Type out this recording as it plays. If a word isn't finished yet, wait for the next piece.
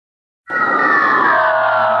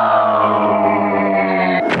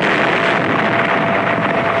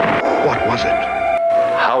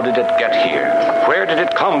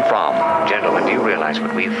realize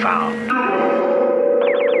what we've found.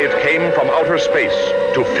 It came from outer space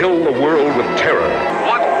to fill the world with terror.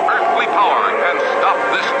 What earthly power can stop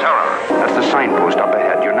this terror? That's the signpost up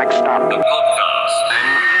ahead. Your next stop. The broadcasting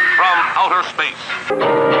from outer space.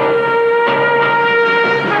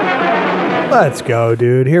 Let's go,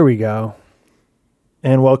 dude. Here we go.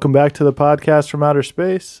 And welcome back to the podcast from outer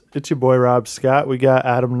space. It's your boy, Rob Scott. We got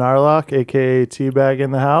Adam Narlock, a.k.a. Teabag, in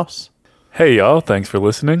the house. Hey, y'all. Thanks for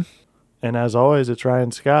listening. And as always, it's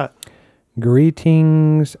Ryan Scott.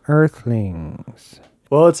 Greetings, Earthlings.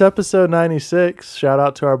 Well, it's episode 96. Shout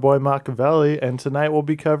out to our boy Machiavelli. And tonight we'll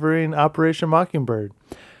be covering Operation Mockingbird.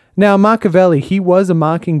 Now, Machiavelli, he was a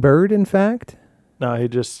mockingbird, in fact? No, he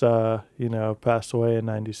just, passed away in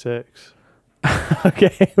 96.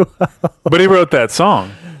 Okay. Well. But he wrote that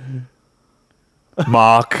song.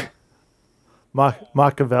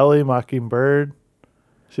 Machiavelli, Mockingbird.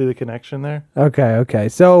 See the connection there? Okay.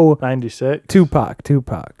 So, 96.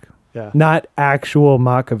 Tupac. Yeah. Not actual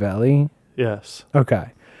Machiavelli. Yes.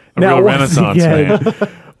 Okay. A real Renaissance man.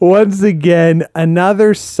 Once again,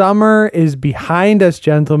 another summer is behind us,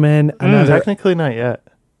 gentlemen. Technically not yet.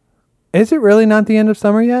 Is it really not the end of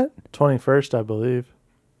summer yet? 21st, I believe.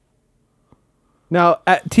 Now,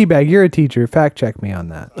 Teabag, you're a teacher. Fact check me on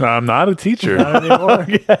that. I'm not a teacher. Not anymore.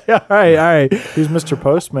 All right. He's Mr.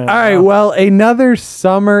 Postman. All right, well, another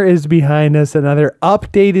summer is behind us. Another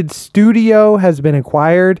updated studio has been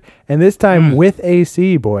acquired, and this time with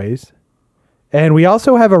AC, boys. And we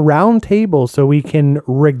also have a round table so we can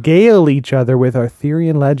regale each other with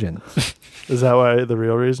Arthurian legends. Is that the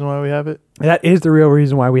real reason why we have it? That is the real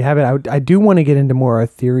reason why we have it. I do want to get into more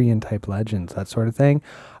Arthurian-type legends, that sort of thing.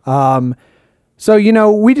 So,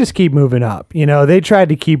 we just keep moving up. They tried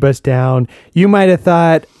to keep us down. You might have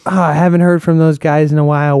thought, I haven't heard from those guys in a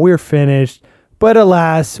while. We're finished. But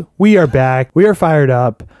alas, we are back. We are fired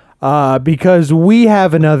up because we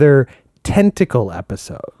have another tentacle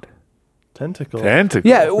episode. Tentacle?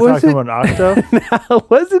 Yeah, We're talking about Octo? No,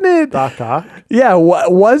 wasn't it? Doc Ock? Yeah,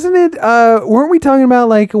 wasn't it? Weren't we talking about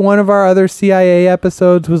like one of our other CIA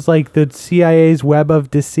episodes was like the CIA's web of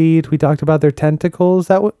deceit? We talked about their tentacles.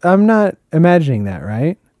 I'm not imagining that,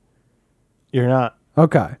 right? You're not.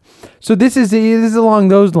 Okay. So this is along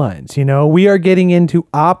those lines. We are getting into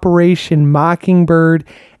Operation Mockingbird,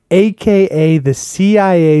 aka the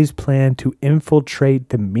CIA's plan to infiltrate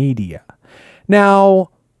the media. Now,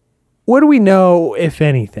 what do we know, if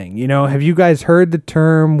anything? Have you guys heard the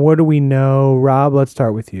term? What do we know? Rob, let's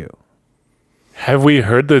start with you. Have we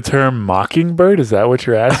heard the term Mockingbird? Is that what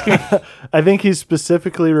you're asking? I think he's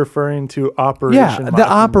specifically referring to Operation Mockingbird. The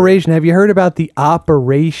operation. Have you heard about the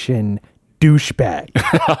Operation Douchebag?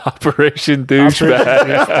 Operation Douchebag.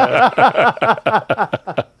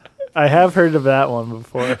 I have heard of that one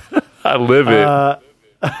before. I live it.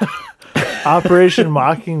 Operation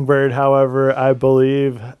Mockingbird, however, I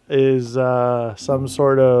believe is some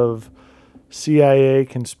sort of CIA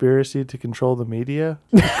conspiracy to control the media.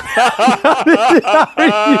 Are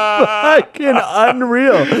you fucking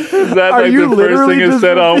unreal? Is that like the first thing it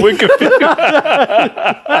said on Wikipedia?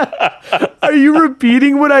 Are you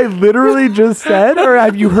repeating what I literally just said, or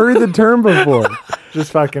have you heard the term before?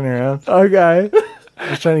 Just fucking around. Okay.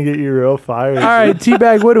 Just trying to get you real fired. All right,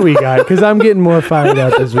 Teabag, what do we got? Because I'm getting more fired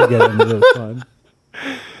up as we get into this one.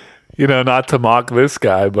 Not to mock this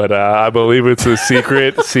guy, but I believe it's a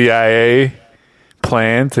secret CIA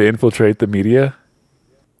plan to infiltrate the media.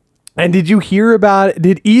 And did you hear about it?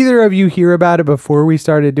 Did either of you hear about it before we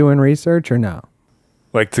started doing research or no?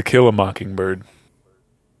 Like To Kill a Mockingbird.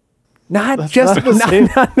 Not Mockingbird.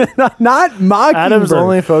 Adam's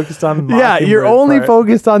only focused on the Yeah, you're only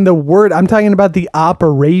focused on the word. I'm talking about the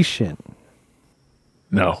operation.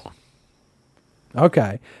 No.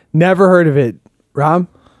 Okay. Never heard of it. Rob?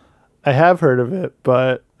 I have heard of it,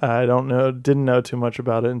 but I didn't know too much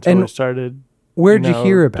about it until we started. Where'd you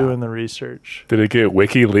hear about doing the research? Did it get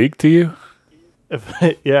wiki leaked to you?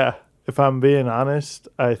 If I'm being honest,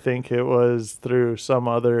 I think it was through some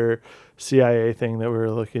other CIA thing that we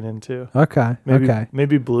were looking into. Okay.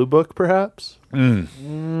 Maybe Blue Book, perhaps? Don't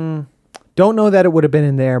know that it would have been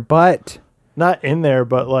in there, but... Not in there,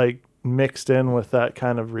 but like mixed in with that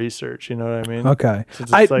kind of research. You know what I mean? Okay.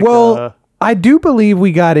 So I do believe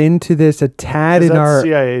we got into this a tad in our...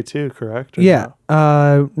 CIA too, correct? Yeah.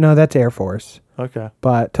 No, that's Air Force. Okay.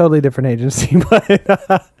 But totally different agency.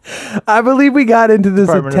 But I believe we got into this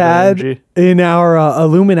Department a tad in our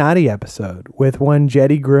Illuminati episode with one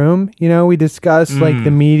Jetty Groom. We discussed like the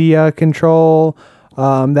media control,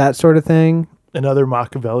 that sort of thing. Another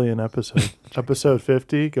Machiavellian episode. Episode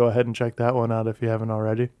 50. Go ahead and check that one out if you haven't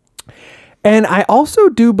already. And I also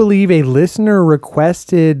do believe a listener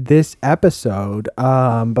requested this episode,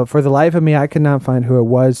 but for the life of me, I could not find who it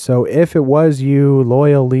was. So if it was you,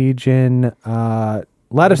 Loyal Legion,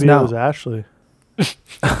 let us Maybe know. It was Ashley.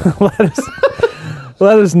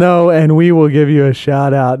 Let us know, and we will give you a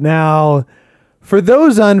shout out. Now, for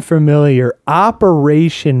those unfamiliar,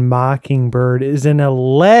 Operation Mockingbird is an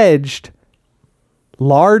alleged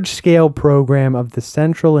large-scale program of the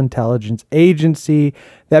Central Intelligence Agency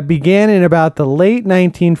that began in about the late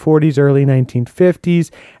 1940s, early 1950s,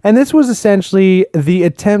 and this was essentially the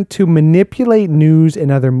attempt to manipulate news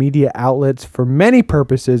and other media outlets for many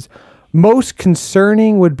purposes. Most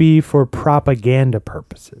concerning would be for propaganda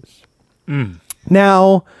purposes.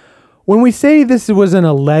 Now, when we say this was an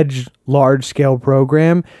alleged large-scale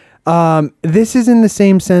program, this is in the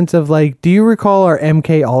same sense of like, do you recall our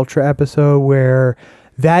MK Ultra episode where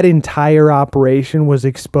that entire operation was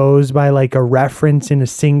exposed by like a reference in a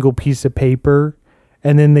single piece of paper?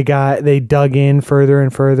 And then they dug in further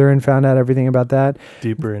and further and found out everything about that.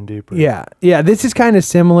 Deeper and deeper. Yeah. Yeah. This is kind of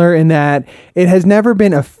similar in that it has never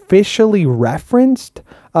been officially referenced,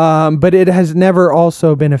 but it has never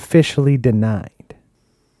also been officially denied.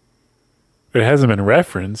 It hasn't been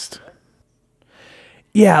referenced.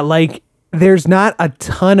 Yeah, like there's not a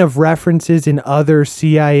ton of references in other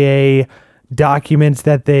CIA documents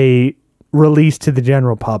that they release to the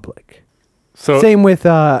general public. So Same with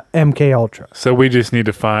MK Ultra. So we just need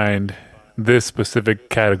to find this specific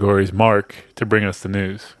category's mark to bring us the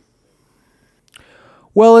news.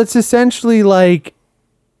 Well, it's essentially like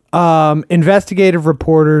investigative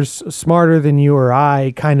reporters smarter than you or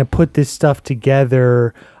I kind of put this stuff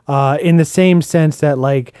together in the same sense that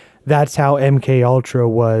like that's how MK Ultra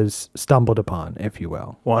was stumbled upon, if you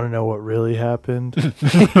will. Want to know what really happened?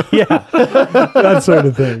 Yeah, that sort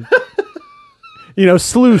of thing. You know,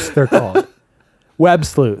 sleuths they're called. Web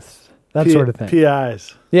sleuths. That sort of thing.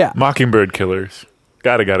 PIs. Yeah. Mockingbird killers.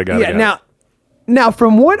 Got it. Now,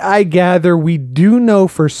 from what I gather, we do know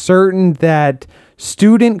for certain that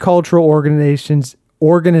student cultural organizations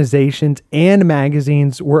and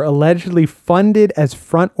magazines were allegedly funded as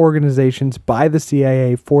front organizations by the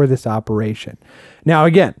CIA for this operation. Now,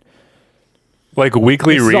 again, Like a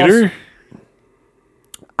weekly this is reader?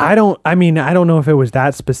 I don't know if it was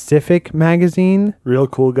that specific magazine. Real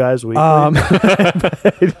Cool Guys Weekly.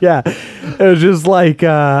 Yeah, it was just like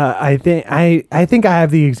I think I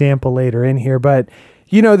have the example later in here, but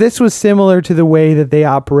you know, this was similar to the way that they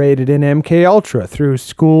operated in MK Ultra through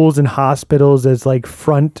schools and hospitals as like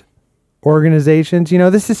front organizations. You know,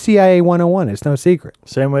 this is CIA 101. It's no secret.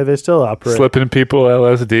 Same way they still operate. Slipping people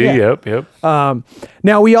LSD. Yeah. Yep.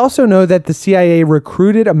 Now, we also know that the CIA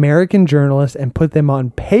recruited American journalists and put them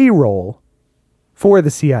on payroll for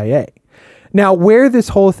the CIA. Now, where this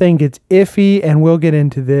whole thing gets iffy, and we'll get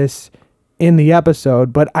into this in the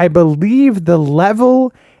episode, but I believe the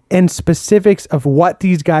level and specifics of what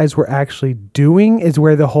these guys were actually doing is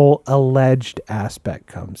where the whole alleged aspect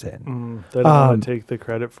comes in. They don't want to take the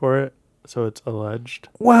credit for it, so it's alleged.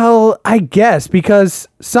 Well, I guess because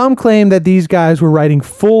some claim that these guys were writing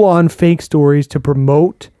full-on fake stories to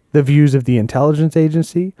promote the views of the intelligence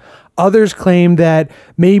agency. Others claim that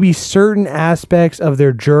maybe certain aspects of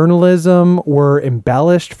their journalism were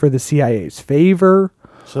embellished for the CIA's favor.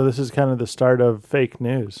 So this is kind of the start of fake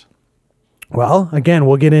news. Well, again,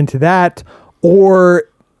 we'll get into that. Or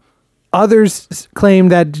others claim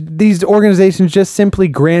that these organizations just simply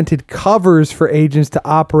granted covers for agents to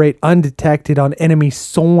operate undetected on enemy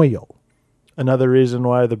soil. Another reason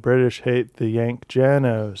why the British hate the Yank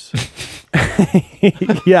Janos.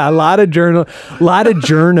 Yeah, a lot of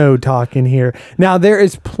journo talk in here. Now, there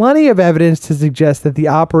is plenty of evidence to suggest that the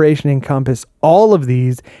operation encompassed all of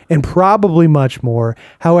these and probably much more.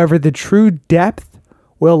 However, the true depth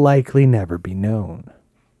will likely never be known.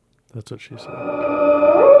 That's what she said.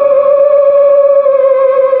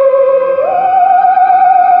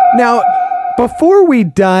 Now, before we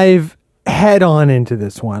dive head on into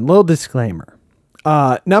this one, little disclaimer.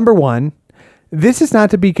 Number one, this is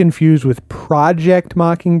not to be confused with Project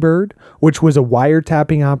Mockingbird, which was a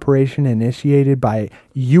wiretapping operation initiated by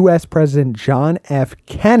U.S. President John F.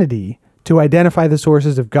 Kennedy to identify the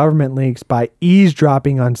sources of government leaks by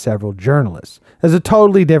eavesdropping on several journalists. It's a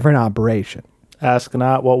totally different operation. Ask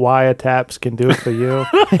not what wiretaps can do for you.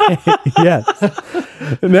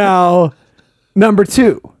 Yes. Now, number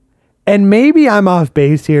two, and maybe I'm off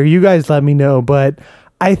base here. You guys let me know, but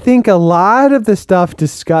I think a lot of the stuff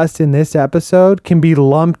discussed in this episode can be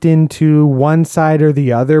lumped into one side or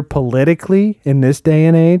the other politically in this day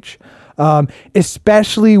and age.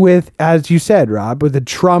 Especially with, as you said, Rob, with the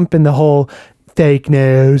Trump and the whole fake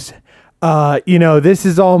news. You know, this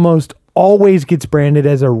is almost always gets branded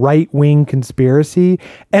as a right-wing conspiracy.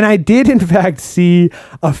 And I did, in fact, see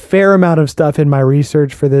a fair amount of stuff in my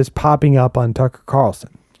research for this popping up on Tucker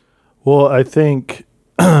Carlson. Well, I think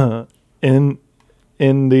in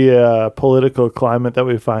the political climate that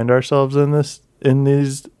we find ourselves in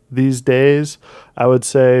these days, I would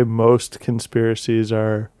say most conspiracies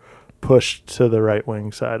are pushed to the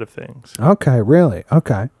right-wing side of things. Okay, really?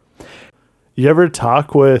 Okay. You ever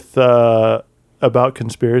talk with about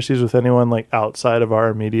conspiracies with anyone like outside of our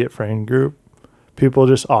immediate friend group? People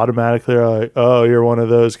just automatically are like, "Oh, you're one of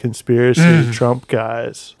those conspiracy Trump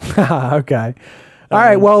guys." Okay. All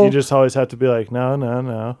right, well, you just always have to be like,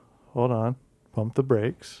 no, hold on, pump the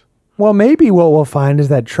brakes. Well, maybe what we'll find is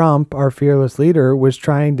that Trump, our fearless leader, was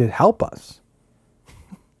trying to help us.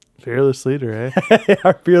 Fearless leader, eh?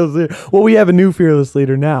 Our fearless leader. Well, we have a new fearless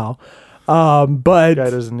leader now, but The guy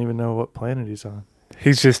doesn't even know what planet he's on.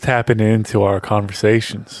 He's just tapping into our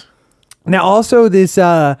conversations. now also this,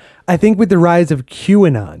 I think with the rise of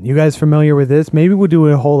QAnon, you guys familiar with this? Maybe we'll do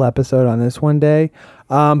a whole episode on this one day.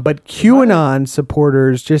 But QAnon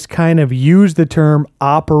supporters just kind of use the term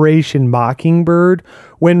Operation Mockingbird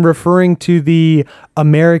when referring to the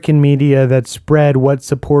American media that spread what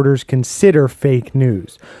supporters consider fake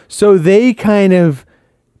news. So they kind of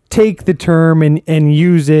take the term and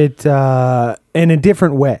use it in a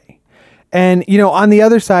different way. And, you know, on the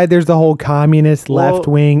other side, there's the whole communist,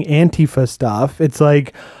 left-wing, Antifa stuff. It's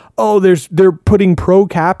like, oh, they're putting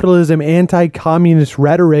pro-capitalism, anti-communist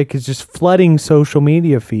rhetoric is just flooding social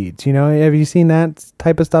media feeds. You know, have you seen that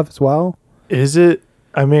type of stuff as well? Is it?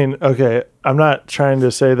 I mean, okay, I'm not trying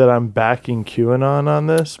to say that I'm backing QAnon on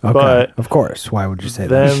this, Okay, but of course. Why would you say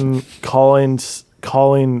that? them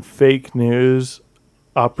calling fake news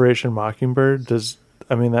Operation Mockingbird,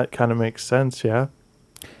 that kind of makes sense, yeah?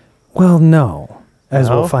 Well, no, as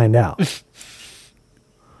No? we'll find out.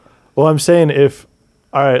 Well, I'm saying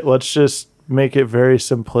all right, let's just make it very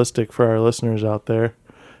simplistic for our listeners out there,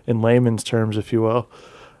 in layman's terms, if you will.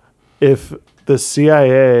 If the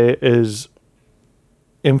CIA is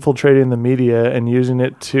infiltrating the media and using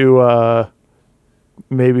it to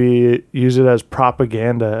maybe use it as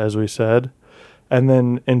propaganda, as we said, and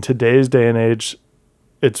then in today's day and age,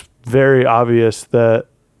 it's very obvious that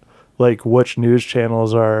like which news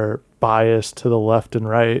channels are biased to the left and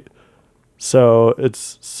right. So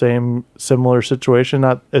it's similar situation.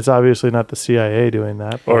 It's obviously not the CIA doing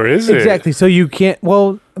that. Or is it? Exactly. So you can't,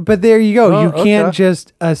 well, but there you go. Oh, You can't okay.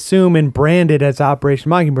 just assume and brand it as Operation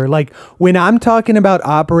Mockingbird. Like when I'm talking about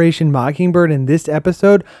Operation Mockingbird in this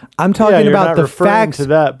episode, I'm talking you're about not the referring facts to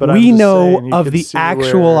that, but I'm we just know saying you of could the see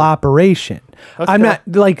actual where- operation. I'm Okay. not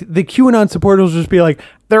like the QAnon supporters will just be like,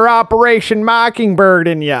 they're Operation Mockingbird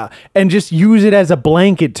in ya, and just use it as a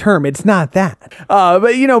blanket term. It's not that.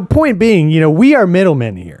 But, you know, point being, you know, we are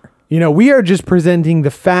middlemen here. You know, we are just presenting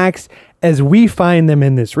the facts as we find them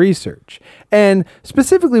in this research. And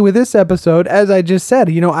specifically with this episode, as I just said,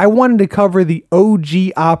 you know, I wanted to cover the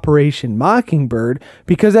OG Operation Mockingbird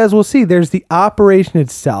because as we'll see, there's the operation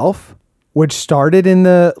itself, which started in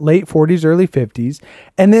the late 40s, early 50s.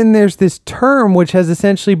 And then there's this term which has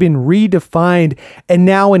essentially been redefined and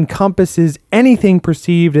now encompasses anything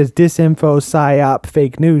perceived as disinfo, psyop,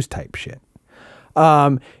 fake news type shit.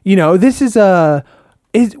 You know, this is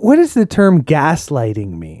what does the term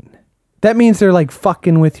gaslighting mean? That means they're like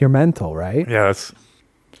fucking with your mental, right? Yeah,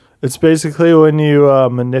 It's basically when you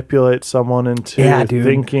manipulate someone into Yeah, dude.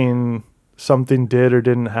 thinking something did or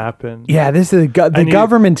didn't happen. Yeah, this is the And you-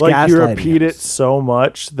 government's like you gaslighting repeat it us. so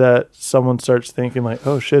much that someone starts thinking like,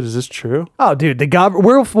 "Oh shit, is this true?" Oh, dude,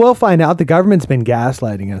 we'll find out the government's been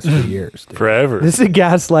gaslighting us for years. Dude. forever. This is a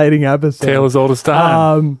gaslighting episode. Tale as old as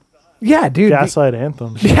time. Yeah, dude. Gaslight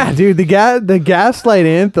anthem. Yeah, dude, the gaslight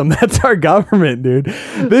anthem, that's our government, dude.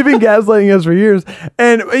 They've been gaslighting us for years.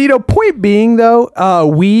 And, you know, point being, though,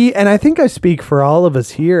 and I think I speak for all of us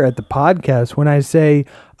here at the podcast when I say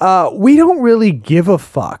we don't really give a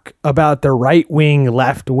fuck about the right-wing,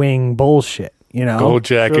 left-wing bullshit. You know, Gold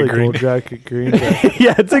jacket, Really green. gold jacket, green jacket.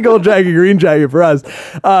 yeah, it's a gold jacket, green jacket for us.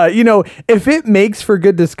 You know, if it makes for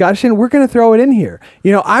good discussion, we're going to throw it in here.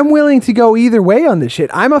 You know, I'm willing to go either way on this shit.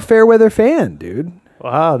 I'm a fair weather fan, dude.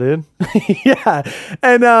 Wow, dude. Yeah.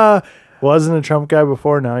 And, Wasn't a Trump guy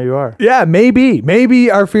before, now you are. yeah, maybe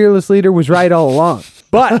our fearless leader was right all along.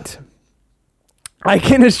 But I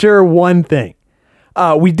can assure one thing.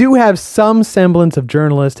 We do have some semblance of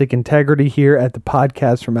journalistic integrity here at the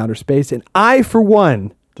podcast from outer space. And I, for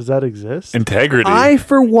one, Does that exist? Integrity.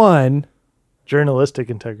 Journalistic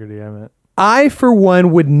integrity, I meant. I, for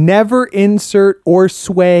one, would never insert or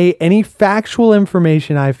sway any factual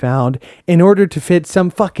information I found in order to fit some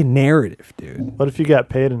fucking narrative, dude. What if you got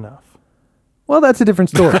paid enough? Well, that's a different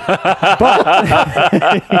story. But,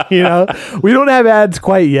 we don't have ads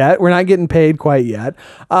quite yet. We're not getting paid quite yet.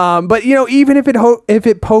 But, even if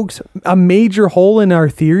it pokes a major hole in our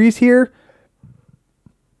theories here,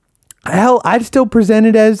 hell, I'd still present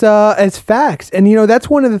it as facts. And, that's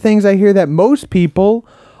one of the things I hear that most people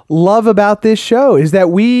love about this show is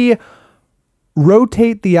that we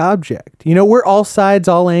rotate the object. We're all sides,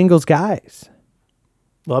 all angles guys.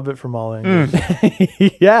 Love it from all angles.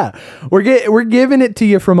 Yeah. We're giving it to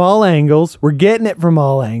you from all angles. We're getting it from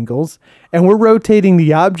all angles. And we're rotating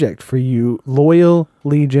the object for you, loyal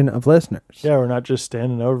legion of listeners. Yeah, we're not just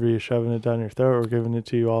standing over you, shoving it down your throat. We're giving it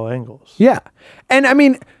to you all angles. Yeah. And I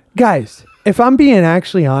mean, guys, if I'm being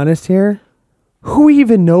actually honest here, who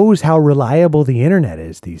even knows how reliable the internet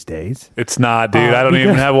is these days? It's not, dude. I don't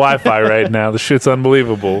even have Wi-Fi right now. The shit's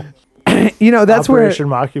unbelievable. That's Operation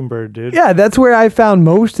Mockingbird, dude. Yeah, that's where I found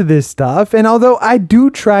most of this stuff. And although I do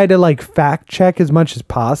try to fact check as much as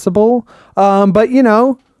possible, but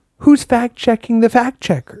who's fact checking the fact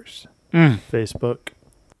checkers? Facebook.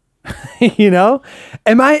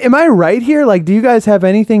 Am I right here? Do you guys have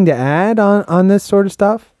anything to add on this sort of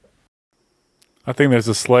stuff? I think there's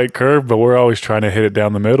a slight curve, but we're always trying to hit it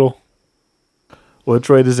down the middle. Which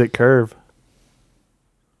way does it curve?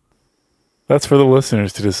 That's for the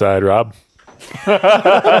listeners to decide, Rob. No,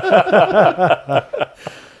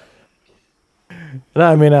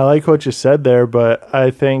 I mean, I like what you said there, but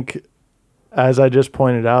I think, as I just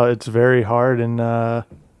pointed out, it's very hard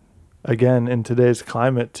again, in today's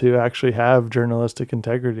climate to actually have journalistic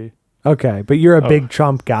integrity. Okay, but you're a big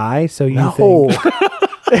Trump guy, so you No. think...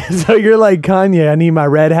 So you're like, Kanye, I need my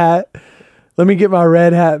red hat. Let me get my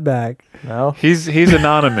red hat back. No? He's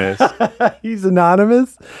anonymous. He's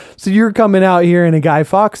anonymous? So you're coming out here in a Guy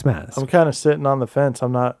Fawkes mask. I'm kind of sitting on the fence.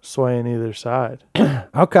 I'm not swaying either side.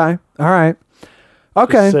 Okay. All right.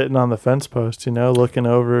 Okay. Just sitting on the fence post, looking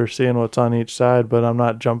over, seeing what's on each side, but I'm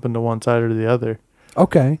not jumping to one side or the other.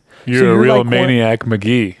 Okay. You're a real maniac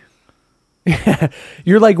McGee.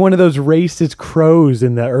 You're like one of those racist crows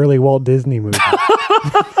in the early Walt Disney movies.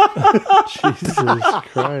 Jesus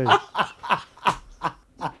Christ.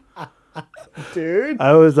 Dude.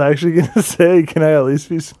 I was actually going to say, can I at least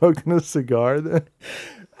be smoking a cigar then?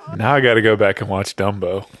 Now I got to go back and watch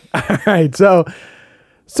Dumbo. All right. So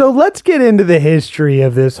let's get into the history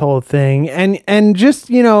of this whole thing and just,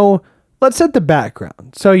 let's set the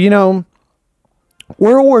background. So,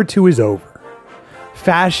 World War II is over.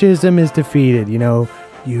 Fascism is defeated,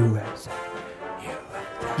 USA.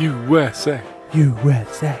 USA.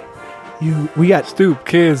 USA. We got Stoop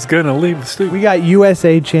kids gonna leave the stoop. We got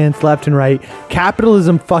USA chants left and right.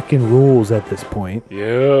 Capitalism fucking rules at this point.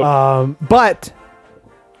 Yeah. But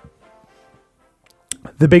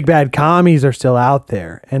the big bad commies are still out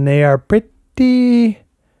there, and they are pretty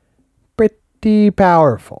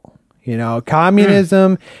powerful.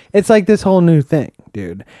 Communism, it's like this whole new thing,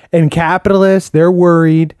 dude. And capitalists, they're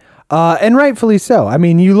worried, and rightfully so. I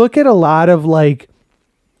mean, you look at a lot of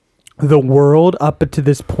the world up to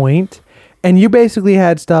this point, and you basically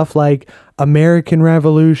had stuff like American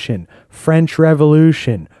Revolution, French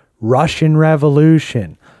Revolution, Russian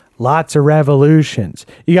Revolution, lots of revolutions.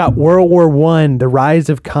 You got World War I, the rise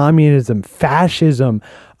of communism, fascism.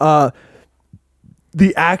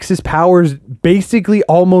 The Axis powers basically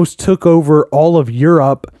almost took over all of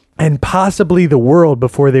Europe and possibly the world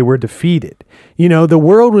before they were defeated. The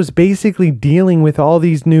world was basically dealing with all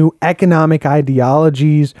these new economic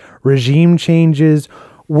ideologies, regime changes.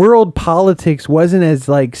 World politics wasn't as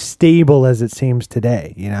stable as it seems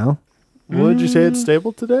today, Would you say it's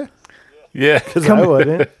stable today? Yeah. Because I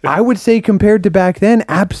wouldn't. I would say compared to back then,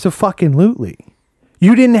 abso-fucking-lutely.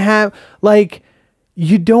 You didn't have,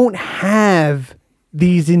 you don't have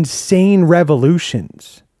these insane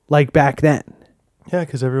revolutions like back then. Yeah,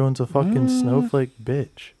 because everyone's a fucking snowflake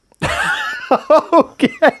bitch.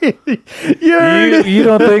 Okay. You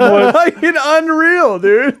don't think what fucking unreal,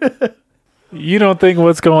 dude. you don't think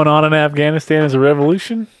what's going on in Afghanistan is a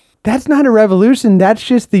revolution? That's not a revolution. That's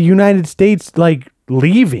just the United States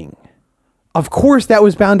leaving. Of course that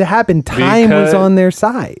was bound to happen. Time was on their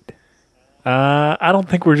side. I don't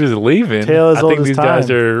think we're just leaving. Tale as I old think as these time. guys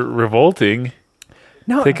are revolting.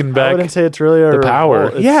 No, Taking I back wouldn't say it's really a the power.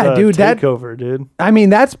 revolt. It's Yeah, a dude, that- takeover, dude. I mean,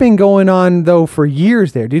 that's been going on though for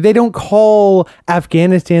years there, dude. They don't call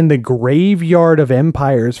Afghanistan the graveyard of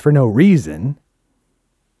empires for no reason.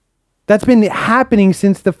 That's been happening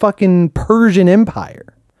since the fucking Persian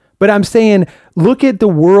Empire. But I'm saying, look at the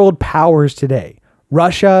world powers today.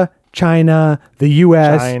 Russia, China, the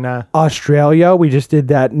US, China. Australia. We just did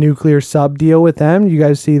that nuclear sub deal with them. You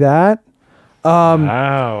guys see that?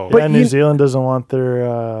 wow. But Yeah, New Zealand doesn't want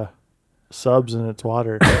their subs in its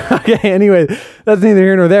water. Okay, anyway, that's neither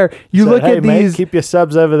here nor there. You Said, look hey, at mate, these. keep your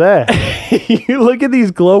subs over there. You look at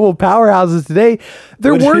these global powerhouses today.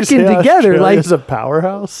 They're Would you working say together. Like, Australia's a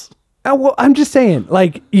powerhouse. well, I'm just saying.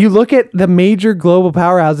 Like, you look at the major global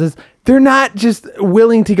powerhouses. They're not just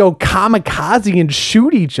willing to go kamikaze and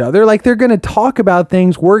shoot each other. Like, they're going to talk about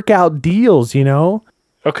things, work out deals. You know.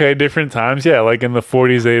 Okay, different times. Yeah, like in the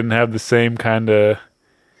 40s, they didn't have the same kind of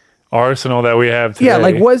arsenal that we have today. Yeah,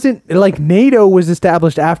 like NATO was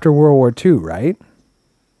established after World War II, right?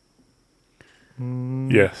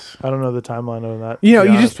 Yes. I don't know the timeline on that. You know, to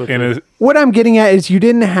be you honest just- with And you. is, What I'm getting at is you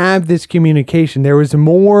didn't have this communication. There was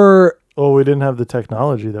more. Well, we didn't have the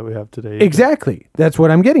technology that we have today. Exactly. That's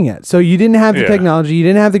what I'm getting at. So you didn't have the Yeah. technology, you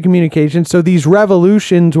didn't have the communication. So these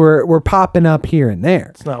revolutions were popping up here and there.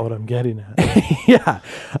 That's not what I'm getting at. Yeah.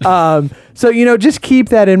 So, you know, just keep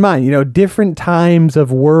that in mind. You know, different times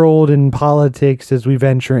of world and politics as we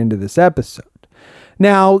venture into this episode.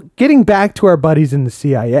 Now, getting back to our buddies in the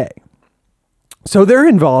CIA. So they're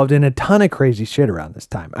involved in a ton of crazy shit around this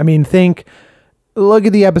time. I mean, look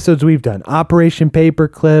at the episodes we've done. Operation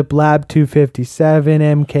Paperclip, Lab 257,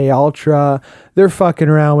 MK Ultra. They're fucking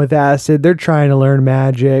around with acid. They're trying to learn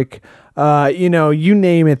magic. You know, you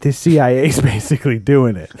name it, the CIA's basically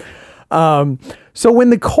doing it. So when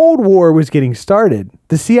the Cold War was getting started,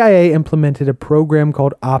 the CIA implemented a program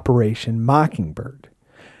called Operation Mockingbird.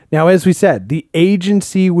 Now, as we said, the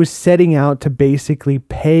agency was setting out to basically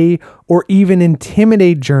pay or even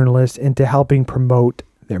intimidate journalists into helping promote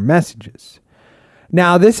their messages.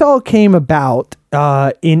 Now, this all came about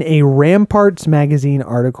in a Ramparts magazine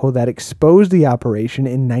article that exposed the operation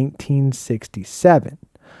in 1967,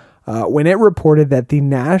 when it reported that the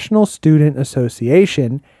National Student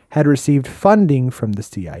Association had received funding from the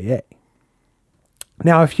CIA.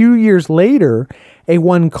 Now, a few years later, a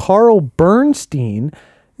one Carl Bernstein,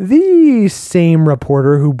 the same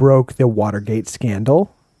reporter who broke the Watergate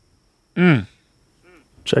scandal.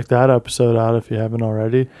 Check that episode out if you haven't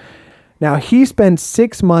already. Now, he spent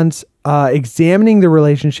 6 months examining the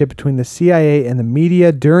relationship between the CIA and the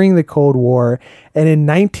media during the Cold War. And in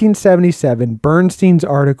 1977, Bernstein's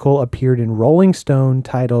article appeared in Rolling Stone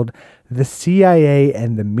titled "The CIA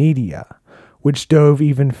and the Media," which dove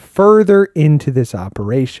even further into this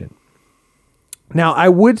operation. Now, I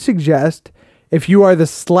would suggest, if you are the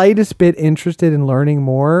slightest bit interested in learning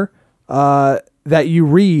more, that you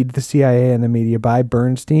read The CIA and the Media by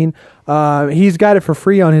Bernstein. He's got it for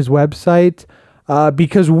free on his website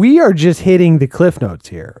because we are just hitting the cliff notes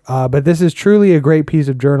here. But this is truly a great piece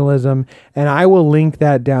of journalism, and I will link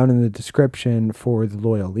that down in the description for the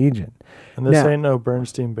Loyal Legion. And this Now- ain't no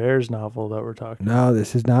Bernstein Bears novel that we're talking about. No,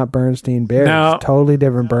 this is not Bernstein Bears. Now- It's totally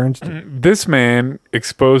different Bernstein. this man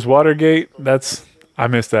exposed Watergate. I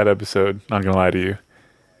missed that episode. Not gonna lie to you.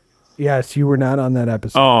 Yes, you were not on that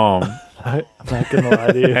episode. I'm not going to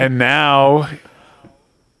lie to you. And now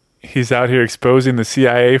he's out here exposing the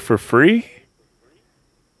CIA for free.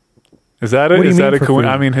 Is that What do you is that mean a for free?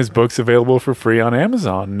 I mean, his book's available for free on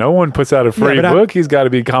Amazon. No one puts out a free but book. He's got to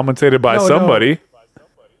be compensated by No, no. somebody.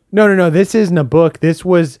 No. This isn't a book. This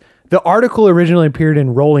was the article originally appeared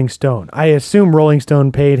in Rolling Stone. I assume Rolling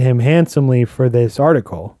Stone paid him handsomely for this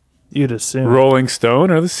article. You'd assume. Rolling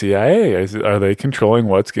Stone or the CIA? Are they controlling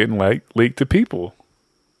what's getting leaked to people?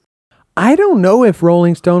 I don't know if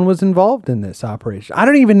Rolling Stone was involved in this operation. I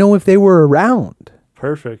don't even know if they were around.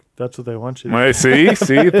 Perfect. That's what they want you to Well,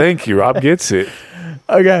 see, thank you. Rob gets it.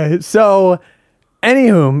 Okay, so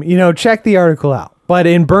anywho, check the article out. But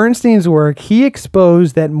in Bernstein's work, he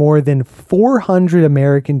exposed that more than 400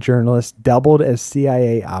 American journalists doubled as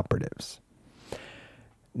CIA operatives.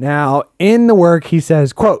 Now, in the work, he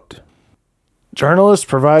says, quote, Journalists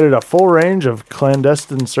provided a full range of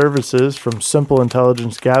clandestine services, from simple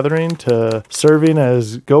intelligence gathering to serving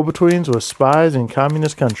as go-betweens with spies in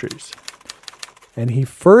communist countries. and he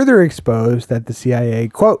further exposed that the CIA,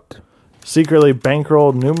 quote, Secretly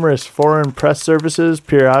bankrolled numerous foreign press services,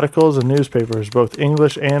 periodicals, and newspapers, both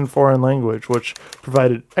English and foreign language, which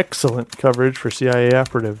provided excellent coverage for CIA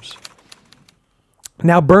operatives.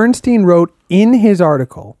 Now, Bernstein wrote in his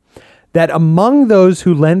article that among those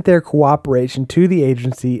who lent their cooperation to the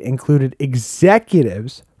agency included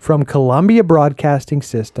executives from Columbia Broadcasting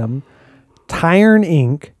System, Tyne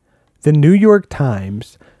Inc., the New York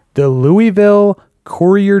Times, the Louisville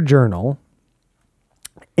Courier-Journal,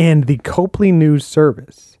 and the Copley News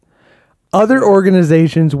Service. Other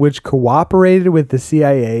organizations which cooperated with the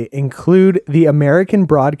CIA include the American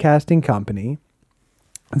Broadcasting Company,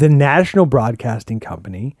 the National Broadcasting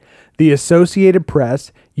Company, the Associated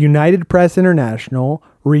Press, United Press International,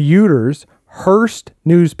 Reuters, Hearst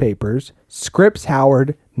Newspapers, Scripps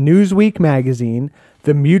Howard, Newsweek magazine,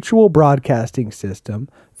 the Mutual Broadcasting System,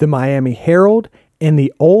 the Miami Herald, and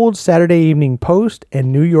the old Saturday Evening Post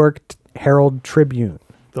and New York Herald Tribune.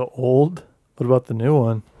 The old? What about the new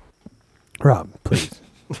one? Rob, please.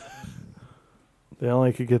 They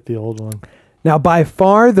only could get the old one. Now, by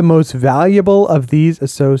far the most valuable of these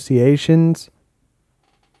associations,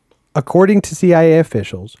 according to CIA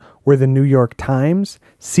officials, were the New York Times,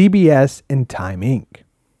 CBS, and Time Inc.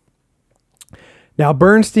 Now,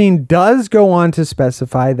 Bernstein does go on to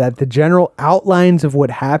specify that the general outlines of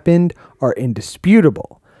what happened are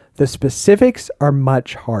indisputable. The specifics are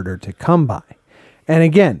much harder to come by. And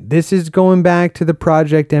again, this is going back to the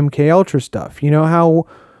Project MKUltra stuff. You know how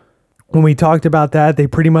when we talked about that, they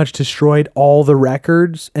pretty much destroyed all the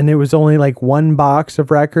records, and it was only like one box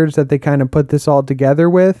of records that they kind of put this all together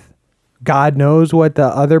with? God knows what the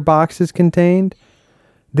other boxes contained.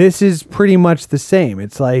 This is pretty much the same.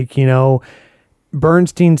 It's like, you know,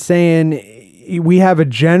 Bernstein saying we have a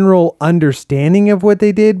general understanding of what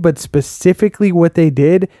they did, but specifically what they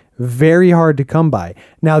did, very hard to come by.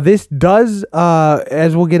 Now, this does,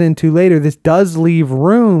 as we'll get into later, this does leave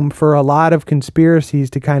room for a lot of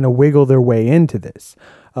conspiracies to kind of wiggle their way into this.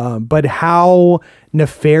 But how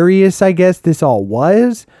nefarious, I guess, this all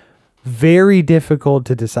was, very difficult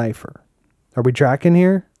to decipher. Are we tracking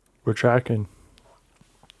here? We're tracking.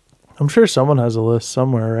 I'm sure someone has a list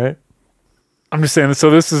somewhere, right? I'm just saying, so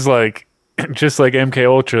this is like, just like MK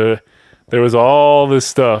Ultra, there was all this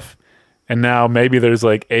stuff, and now maybe there's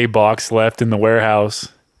like a box left in the warehouse,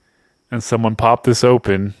 and someone popped this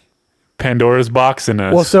open. Pandora's boxing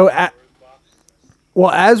us. Well, so,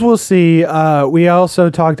 as we'll see, we also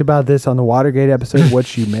talked about this on the Watergate episode,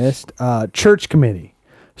 What You Missed, Church Committee.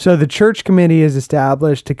 So the Church Committee is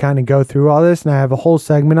established to kind of go through all this, and I have a whole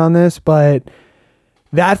segment on this, but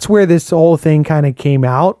that's where this whole thing kind of came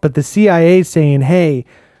out. But the CIA is saying, hey,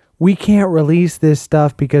 we can't release this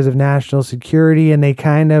stuff because of national security, and they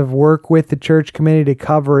kind of work with the Church Committee to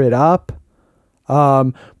cover it up.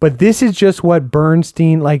 But this is just what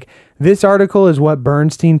Bernstein, like this article is what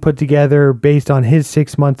Bernstein put together based on his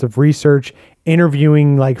 6 months of research,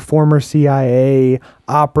 interviewing like former CIA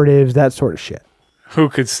operatives, that sort of shit. Who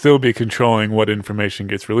could still be controlling what information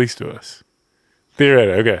gets released to us?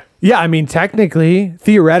 Theoretically, okay. Yeah, I mean,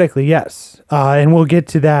 theoretically, yes. And we'll get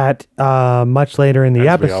to that much later in the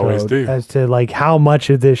episode as to like how much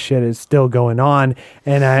of this shit is still going on.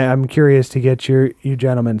 And I'm curious to get you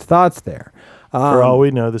gentlemen's thoughts there. For all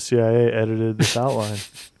we know, the CIA edited this outline.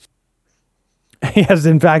 Yes,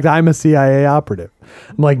 in fact, I'm a CIA operative.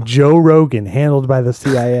 I'm like Joe Rogan, handled by the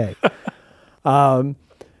CIA.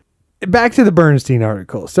 Back to the Bernstein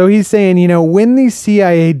article. So he's saying, you know, when these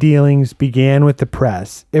CIA dealings began with the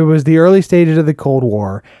press, it was the early stages of the Cold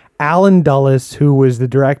War. Allen Dulles, who was the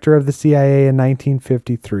director of the CIA in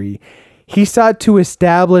 1953, he sought to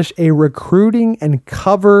establish a recruiting and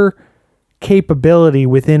cover capability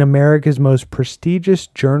within America's most prestigious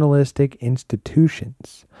journalistic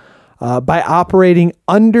institutions by operating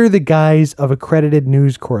under the guise of accredited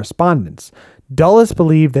news correspondents. Dulles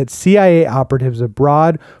believed that CIA operatives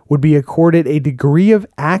abroad would be accorded a degree of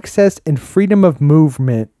access and freedom of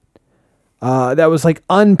movement that was like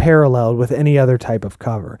unparalleled with any other type of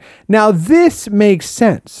cover. Now, this makes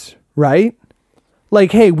sense, right?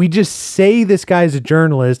 Like, hey, we just say this guy's a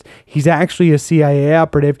journalist. He's actually a CIA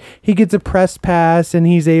operative. He gets a press pass and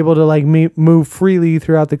he's able to like move freely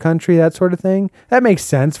throughout the country, that sort of thing. That makes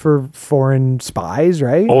sense for foreign spies,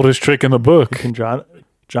 right? Oldest trick in the book. Can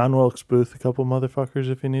John Wilkes Booth a couple motherfuckers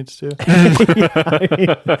if he needs to. Yeah, I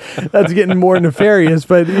mean, that's getting more nefarious,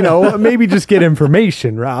 but you know, maybe just get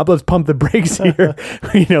information, Rob. Let's pump the brakes here.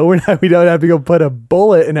 You know, we don't have to go put a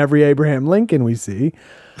bullet in every Abraham Lincoln we see.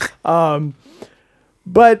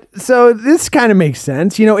 But so this kind of makes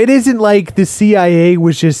sense. You know, it isn't like the CIA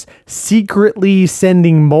was just secretly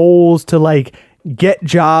sending moles to like get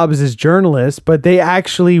jobs as journalists, but they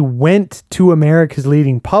actually went to America's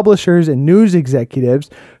leading publishers and news executives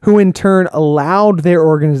who in turn allowed their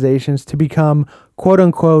organizations to become quote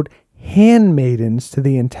unquote handmaidens to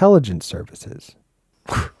the intelligence services.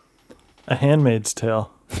 A Handmaid's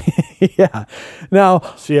Tale. Yeah. Now,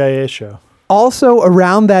 CIA show. Also,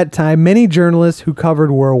 around that time, many journalists who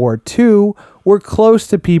covered World War II were close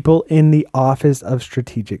to people in the Office of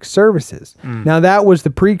Strategic Services. Now, that was the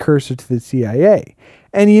precursor to the CIA.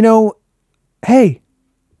 And, you know, hey,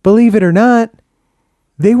 believe it or not,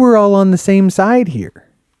 they were all on the same side here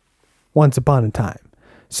once upon a time.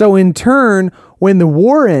 So, in turn, when the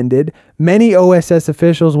war ended, many OSS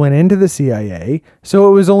officials went into the CIA. So,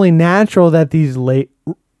 it was only natural that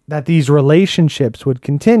these relationships would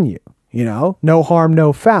continue. You know, no harm,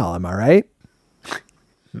 no foul. Am I right?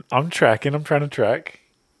 I'm tracking. I'm trying to track.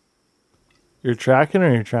 You're tracking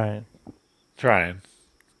or you're trying? Trying.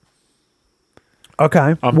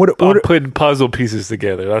 Okay. I'm putting puzzle pieces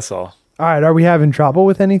together. That's all. All right. Are we having trouble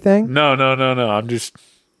with anything? No. I'm just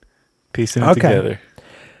piecing it together.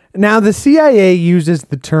 Now, the CIA uses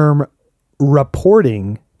the term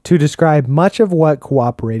reporting to describe much of what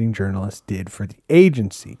cooperating journalists did for the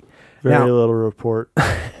agency. Very little report.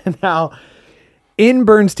 Now, in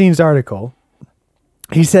Bernstein's article,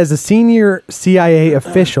 he says a senior CIA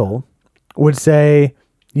official would say,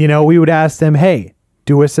 we would ask them, hey,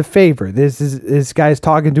 do us a favor. This guy's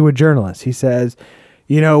talking to a journalist. He says,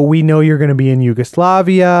 we know you're going to be in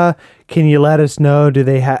Yugoslavia. Can you let us know, do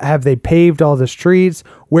they have they paved all the streets?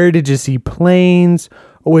 Where did you see planes?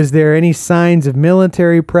 Was there any signs of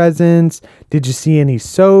military presence? Did you see any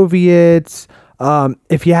Soviets?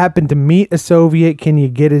 If you happen to meet a Soviet, can you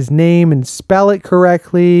get his name and spell it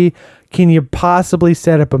correctly? Can you possibly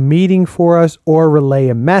set up a meeting for us or relay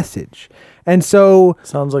a message? And so...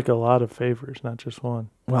 Sounds like a lot of favors, not just one.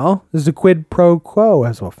 Well, there's a quid pro quo,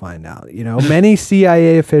 as we'll find out. Many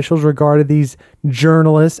CIA officials regarded these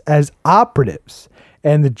journalists as operatives,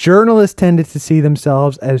 and the journalists tended to see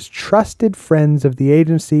themselves as trusted friends of the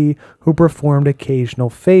agency who performed occasional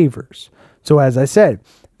favors. So as I said,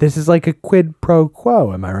 this is like a quid pro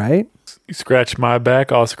quo, am I right? You scratch my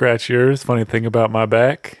back, I'll scratch yours. Funny thing about my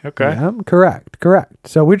back. Okay. Yeah, correct.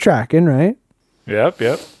 So we're tracking, right? Yep.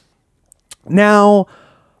 Now,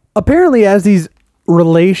 apparently as these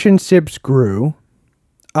relationships grew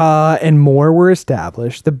and more were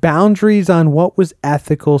established, the boundaries on what was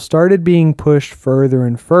ethical started being pushed further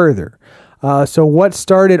and further. So what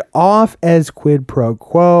started off as quid pro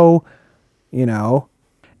quo,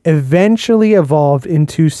 eventually evolved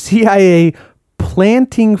into CIA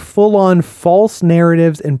planting full-on false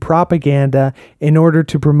narratives and propaganda in order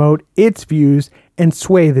to promote its views and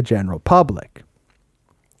sway the general public.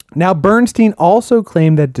 Now, Bernstein also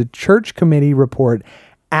claimed that the Church Committee report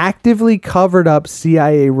actively covered up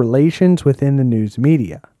CIA relations within the news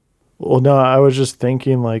media. Well, no, I was just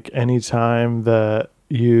thinking like anytime that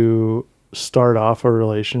you start off a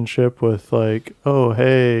relationship with like, oh,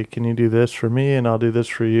 hey, can you do this for me and I'll do this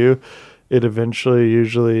for you? It eventually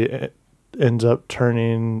usually ends up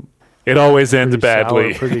turning. It always ends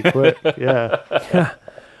badly. Pretty quick. Yeah.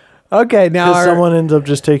 Okay. Now someone ends up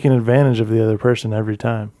just taking advantage of the other person every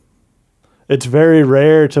time. It's very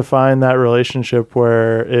rare to find that relationship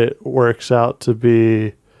where it works out to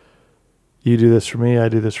be, you do this for me, I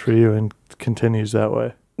do this for you, and continues that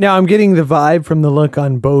way. Now I'm getting the vibe from the look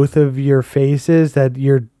on both of your faces that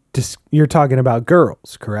you're talking about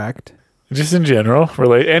girls, correct? Just in general,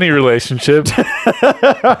 any relationship. So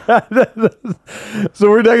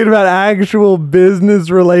we're talking about actual business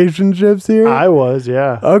relationships here? I was,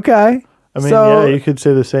 yeah. Okay. I mean, you could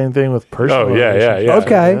say the same thing with personal relationships. Yeah.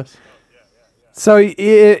 Okay. So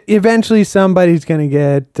eventually somebody's going to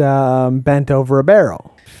get bent over a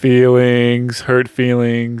barrel. Hurt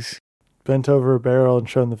feelings. Bent over a barrel and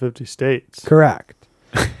shown the 50 states. Correct.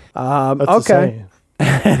 That's okay.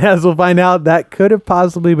 And as we'll find out, that could have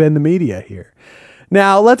possibly been the media here.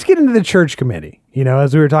 Now, let's get into the Church Committee.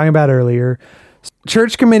 As we were talking about earlier,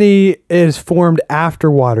 Church Committee is formed after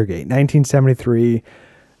Watergate, 1973.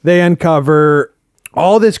 They uncover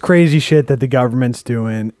all this crazy shit that the government's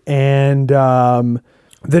doing. And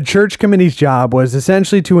the Church Committee's job was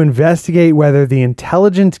essentially to investigate whether the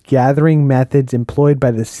intelligence gathering methods employed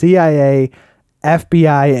by the CIA,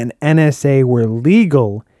 FBI, and NSA were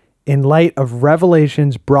legal in light of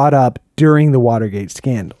revelations brought up during the Watergate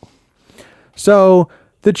scandal. So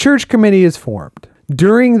the Church Committee is formed.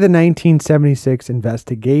 During the 1976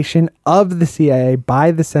 investigation of the CIA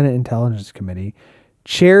by the Senate Intelligence Committee,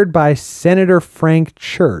 chaired by Senator Frank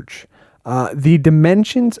Church, the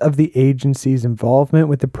dimensions of the agency's involvement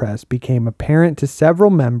with the press became apparent to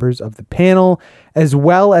several members of the panel, as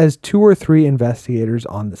well as 2 or 3 investigators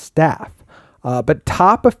on the staff. But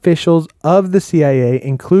top officials of the CIA,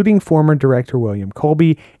 including former Director William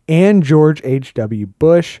Colby and George H.W.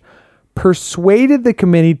 Bush, persuaded the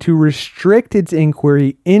committee to restrict its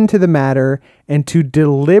inquiry into the matter and to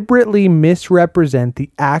deliberately misrepresent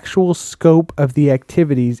the actual scope of the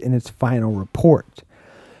activities in its final report.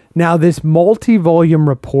 Now, this multi-volume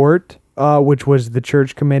report, which was the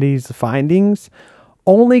Church Committee's findings,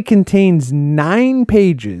 only contains 9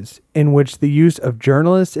 pages in which the use of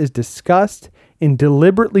journalists is discussed in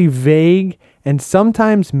deliberately vague and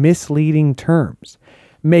sometimes misleading terms,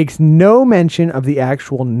 makes no mention of the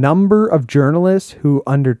actual number of journalists who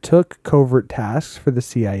undertook covert tasks for the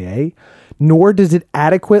CIA, nor does it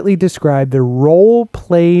adequately describe the role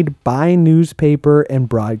played by newspaper and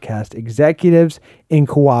broadcast executives in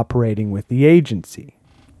cooperating with the agency.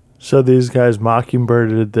 So these guys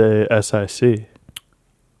mockingbirded the SIC.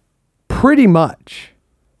 Pretty much.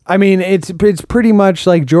 I mean, it's pretty much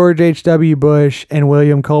like George H.W. Bush and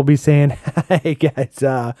William Colby saying, "Hey guys,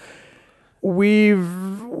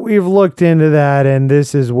 we've looked into that, and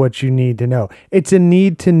this is what you need to know." It's a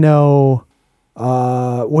need to know.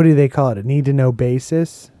 What do they call it? A need to know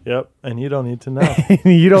basis. Yep, and you don't need to know.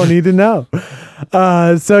 You don't need to know.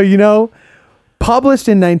 So published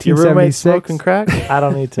in Your roommate 1976. smoking crack? I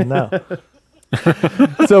don't need to know.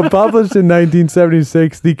 So published in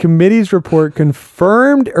 1976, the committee's report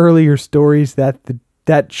confirmed earlier stories that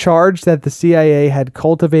charged that the CIA had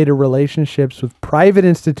cultivated relationships with private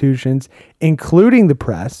institutions, including the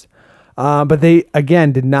press, but they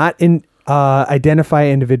again did not identify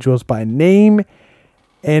individuals by name,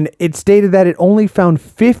 and it stated that it only found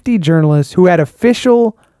 50 journalists who had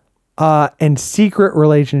official and secret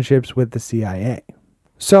relationships with the CIA.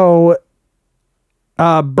 So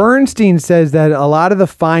Bernstein says that a lot of the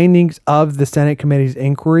findings of the Senate committee's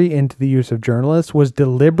inquiry into the use of journalists was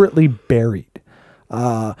deliberately buried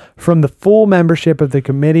from the full membership of the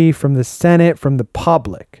committee, from the Senate, from the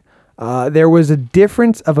public. There was a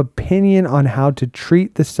difference of opinion on how to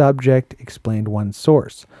treat the subject, explained one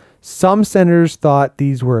source. Some senators thought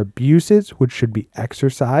these were abuses which should be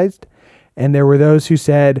exercised, and there were those who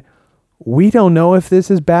said, "We don't know if this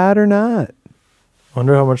is bad or not."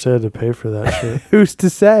 Wonder how much they had to pay for that shit. Who's to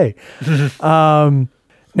say?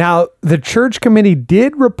 Now, the Church Committee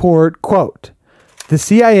did report, quote, "The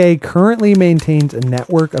CIA currently maintains a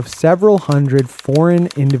network of several hundred foreign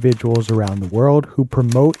individuals around the world who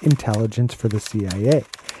promote intelligence for the CIA,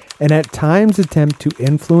 and at times attempt to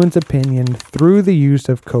influence opinion through the use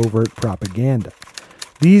of covert propaganda.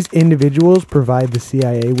 These individuals provide the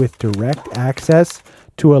CIA with direct access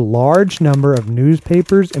to a large number of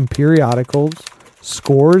newspapers and periodicals,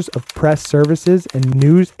 scores of press services and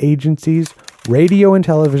news agencies, radio and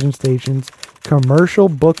television stations, commercial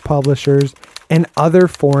book publishers, and other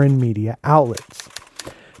foreign media outlets."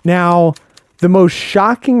 Now, the most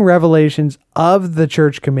shocking revelations of the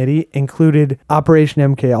Church Committee included Operation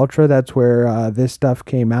MKUltra. That's where this stuff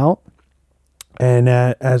came out. And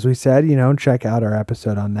as we said, check out our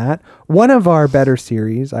episode on that. One of our better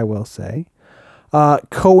series, I will say.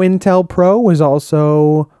 COINTELPRO was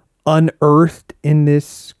also unearthed in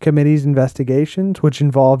this committee's investigations, which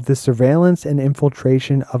involved the surveillance and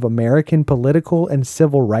infiltration of American political and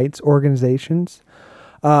civil rights organizations.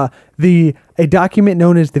 A document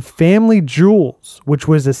known as the Family Jewels, which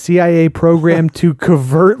was a CIA program to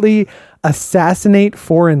covertly assassinate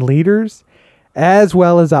foreign leaders, as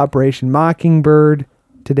well as Operation Mockingbird,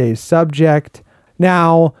 today's subject.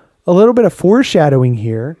 Now, a little bit of foreshadowing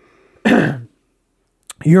here.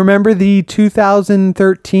 You remember the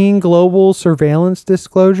 2013 global surveillance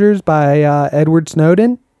disclosures by Edward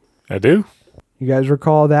Snowden? I do. You guys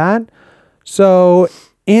recall that? So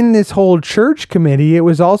in this whole Church Committee, it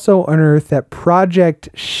was also unearthed that Project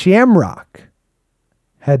Shamrock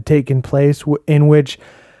had taken place, in which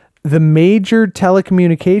the major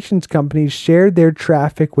telecommunications companies shared their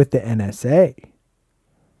traffic with the NSA.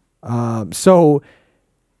 So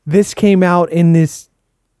this came out in this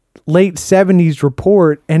late 70s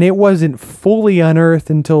report, and it wasn't fully unearthed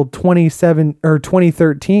until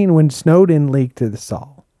 2013 when Snowden leaked to us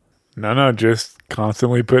all. No, just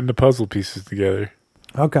constantly putting the puzzle pieces together.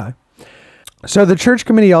 Okay. So the Church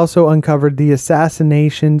Committee also uncovered the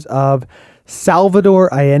assassinations of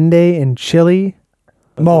Salvador Allende in Chile,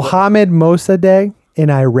 Mohammad Mossadegh in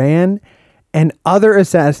Iran, and other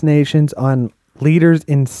assassinations on leaders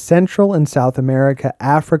in Central and South America,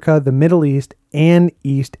 Africa, the Middle East, and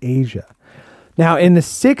East Asia. Now, in the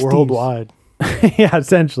 60s... Worldwide. Yeah,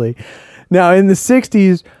 essentially. Now, in the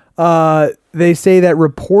 60s, they say that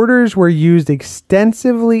reporters were used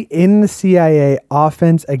extensively in the CIA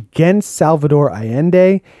offense against Salvador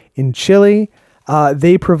Allende in Chile.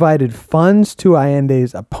 They provided funds to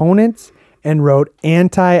Allende's opponents and wrote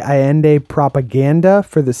anti-Allende propaganda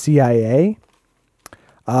for the CIA.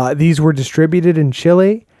 These were distributed in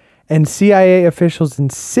Chile, and CIA officials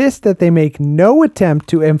insist that they make no attempt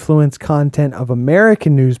to influence content of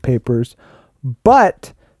American newspapers,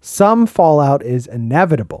 but some fallout is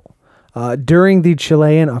inevitable. During the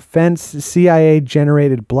Chilean offense, CIA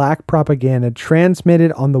generated black propaganda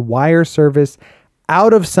transmitted on the wire service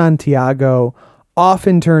out of Santiago,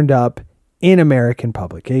 often turned up in American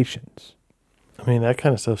publications. I mean, that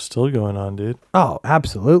kind of stuff's still going on, dude. Oh,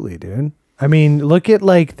 absolutely, dude. I mean, look at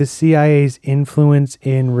like the CIA's influence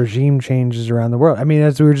in regime changes around the world. I mean,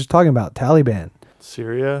 as we were just talking about, Taliban,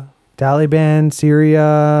 Syria,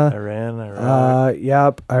 Iran,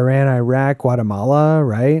 Iraq, Iran, Iraq, Guatemala,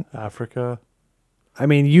 right? Africa. I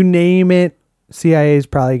mean, you name it, CIA's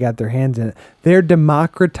probably got their hands in it. They're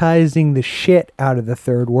democratizing the shit out of the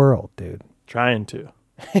third world, dude. Trying to.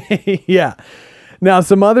 Yeah. Now,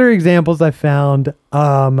 some other examples I found.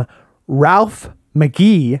 Ralph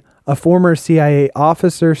McGee, a former CIA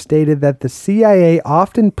officer, stated that the CIA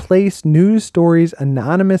often placed news stories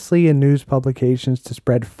anonymously in news publications to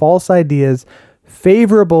spread false ideas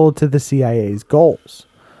favorable to the CIA's goals.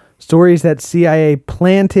 Stories that CIA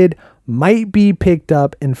planted might be picked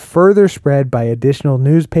up and further spread by additional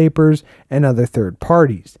newspapers and other third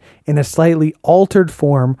parties in a slightly altered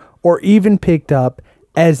form, or even picked up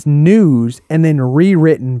as news and then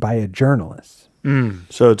rewritten by a journalist.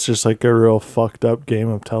 So it's just like a real fucked up game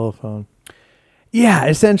of telephone. Yeah,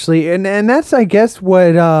 essentially. And that's, I guess,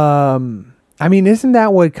 what, I mean, isn't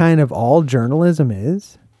that what kind of all journalism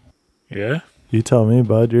is? Yeah. You tell me,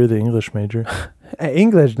 bud. You're the English major.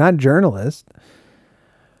 English, not journalist.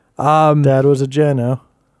 Dad was a Geno.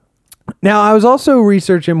 Now, I was also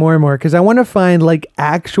researching more and more because I want to find like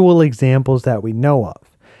actual examples that we know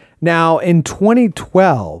of. Now, in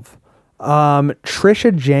 2012,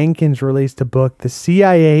 Trisha Jenkins released a book, The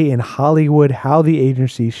CIA in Hollywood, How the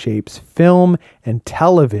Agency Shapes Film and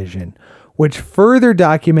Television, which further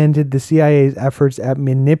documented the CIA's efforts at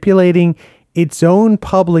manipulating its own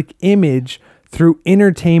public image through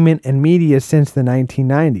entertainment and media since the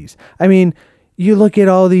 1990s. I mean, you look at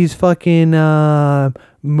all these fucking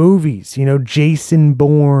movies, you know, Jason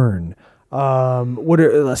Bourne, what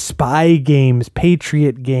are spy games,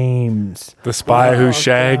 Patriot games, The Spy Who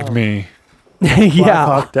Shagged Me. Yeah,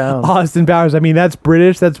 Hawk Down. Austin Powers. I mean, that's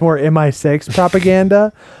British. That's more MI6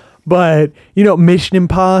 propaganda. But, you know, Mission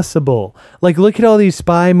Impossible. Like, look at all these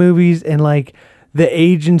spy movies and, like, the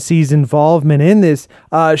agency's involvement in this.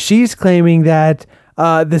 She's claiming that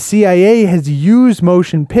the CIA has used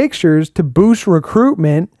motion pictures to boost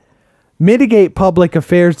recruitment, mitigate public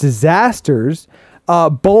affairs disasters,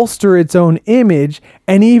 bolster its own image,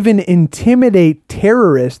 and even intimidate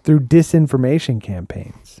terrorists through disinformation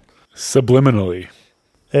campaigns. Subliminally.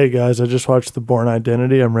 Hey guys, I just watched The Bourne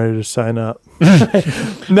Identity. I'm ready to sign up.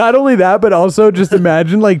 Not only that, but also just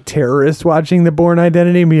imagine like terrorists watching The Bourne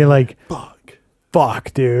Identity and being like,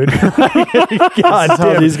 fuck, dude. God That's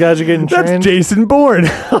how these guys are getting That's trained. Jason Bourne.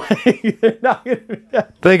 Like, they're not gonna be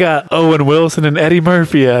that. They got Owen Wilson and Eddie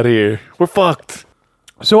Murphy out here. We're fucked.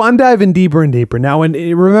 So I'm diving deeper and deeper. Now,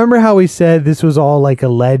 remember how we said this was all like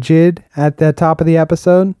alleged at the top of the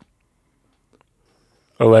episode?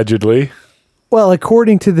 Allegedly. Well,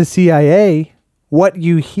 according to the CIA, what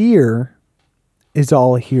you hear is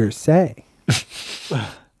all hearsay.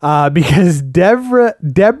 Because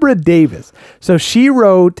Deborah Davis, so she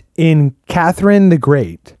wrote in Catherine the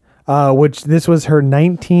Great, which this was her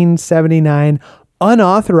 1979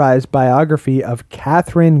 unauthorized biography of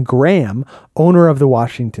Catherine Graham, owner of the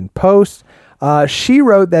Washington Post. She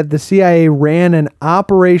wrote that the CIA ran an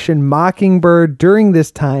Operation Mockingbird during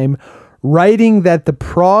this time, writing that the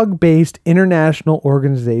Prague-based International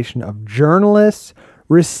Organization of Journalists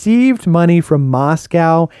received money from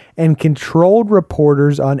Moscow and controlled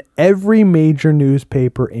reporters on every major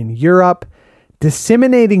newspaper in Europe,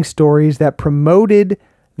 disseminating stories that promoted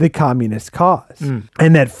the communist cause.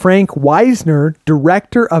 And that Frank Wisner,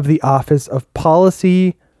 director of the Office of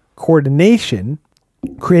Policy Coordination,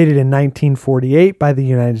 created in 1948 by the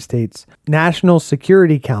United States National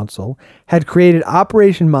Security Council, had created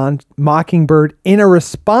Operation Mockingbird in a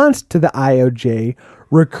response to the IOJ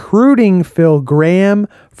recruiting Phil Graham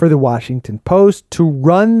for the Washington Post to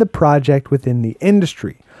run the project within the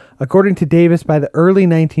industry. According to Davis, by the early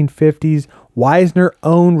 1950s, Wisner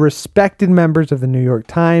owned respected members of the New York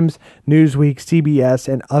Times, Newsweek,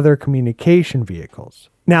 CBS, and other communication vehicles.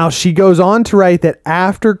 Now, she goes on to write that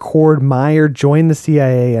after Cord Meyer joined the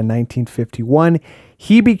CIA in 1951,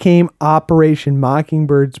 he became Operation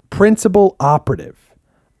Mockingbird's principal operative.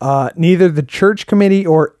 Neither the Church Committee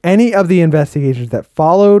or any of the investigations that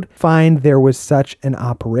followed find there was such an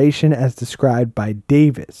operation as described by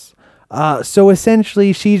Davis. So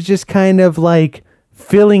essentially, she's just kind of like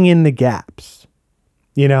filling in the gaps,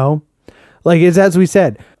 you know? Like, it's as we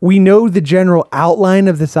said, we know the general outline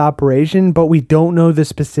of this operation, but we don't know the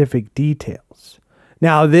specific details.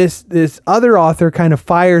 Now, this other author kind of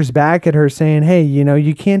fires back at her saying, hey, you know,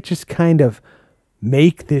 you can't just kind of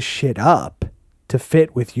make this shit up to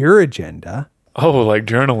fit with your agenda. Oh, like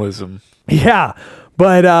journalism. Yeah,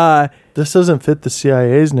 but this doesn't fit the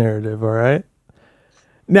CIA's narrative, all right?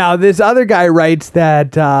 Now, this other guy writes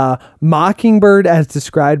that Mockingbird, as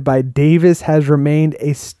described by Davis, has remained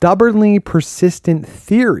a stubbornly persistent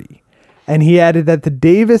theory. And he added that the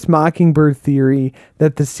Davis Mockingbird theory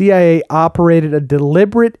that the CIA operated a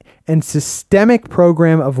deliberate and systemic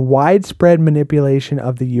program of widespread manipulation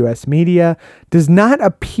of the U.S. media does not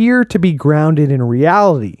appear to be grounded in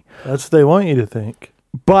reality. That's what they want you to think.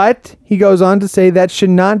 But he goes on to say that should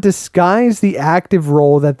not disguise the active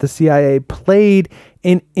role that the CIA played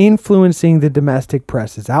in influencing the domestic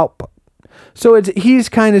press's output. So he's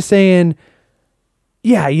kind of saying,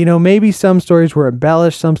 yeah, maybe some stories were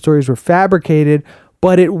embellished, some stories were fabricated,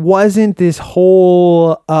 but it wasn't this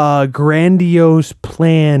whole grandiose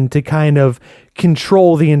plan to kind of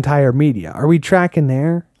control the entire media. Are we tracking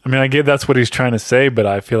there? I mean, I get that's what he's trying to say, but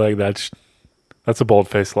I feel like that's a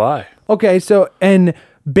bold-faced lie. Okay, so, and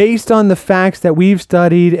based on the facts that we've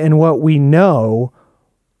studied and what we know,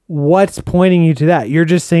 what's pointing you to that? You're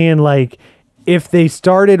just saying, like, if they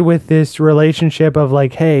started with this relationship of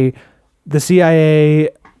like, hey, the CIA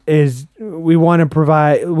we want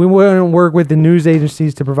to work with the news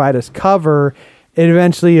agencies to provide us cover, it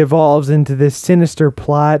eventually evolves into this sinister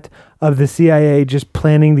plot of the CIA just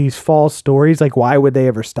planning these false stories. Like, why would they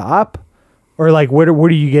ever stop? Or like, what are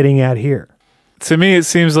you getting at here? To me, it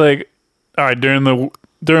seems like, all right, during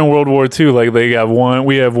World War II, like we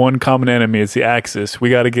have one common enemy. It's the Axis. We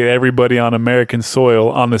got to get everybody on American soil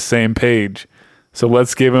on the same page. So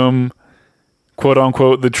let's give them, quote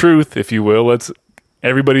unquote, the truth, if you will.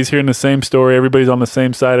 Everybody's hearing the same story. Everybody's on the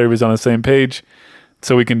same side. Everybody's on the same page,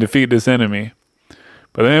 so we can defeat this enemy.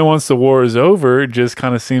 But then once the war is over, it just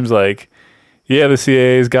kind of seems like, yeah, the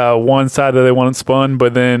CIA's got one side that they want spun,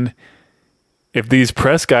 but then if these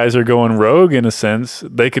press guys are going rogue in a sense,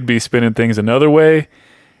 they could be spinning things another way.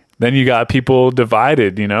 Then you got people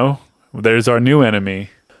divided, There's our new enemy.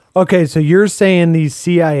 Okay, so you're saying these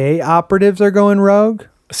CIA operatives are going rogue?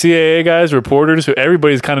 CIA guys, reporters, who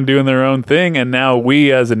everybody's kind of doing their own thing, and now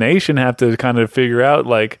we as a nation have to kind of figure out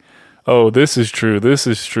like, oh, this is true, this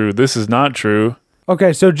is true, this is not true.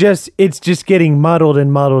 Okay, so it's just getting muddled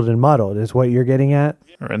and muddled and muddled is what you're getting at?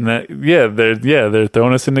 And they're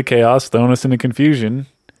throwing us into chaos, throwing us into confusion.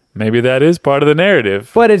 Maybe that is part of the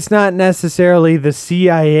narrative. But it's not necessarily the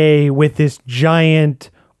CIA with this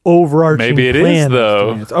giant overarching Maybe it plan is,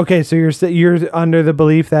 though. Okay, so you're under the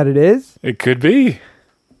belief that it is? It could be.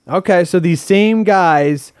 Okay, so these same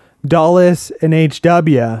guys, Dulles and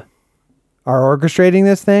HW, are orchestrating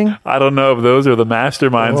this thing? I don't know if those are the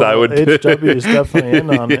masterminds. Well, I would. HW is definitely in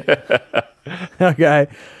on it. Okay.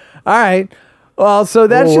 All right. Well, so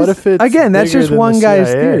that's Well, what just, if it's again, that's bigger just than one the guy's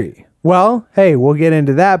CIA? theory. Well, hey, we'll get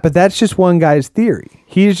into that, but that's just one guy's theory.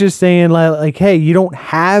 He's just saying like, hey, you don't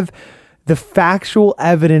have the factual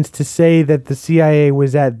evidence to say that the CIA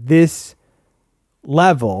was at this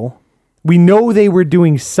level. We know they were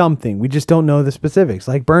doing something. We just don't know the specifics,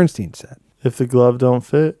 like Bernstein said. If the glove don't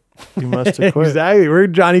fit, you must have quit. Exactly. We're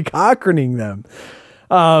Johnny Cochraning them.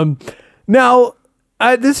 Now,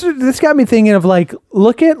 this got me thinking of like,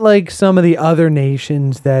 look at like some of the other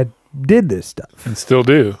nations that did this stuff and still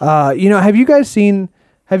do. Have you guys seen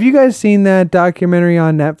that documentary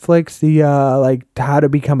on Netflix, the like How to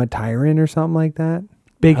Become a Tyrant or something like that?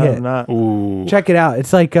 Big I have hit. not. Ooh. Check it out.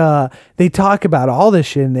 It's like they talk about all this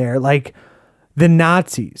shit in there, like the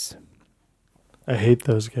Nazis. I hate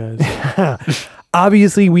those guys.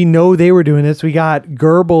 Obviously, we know they were doing this. We got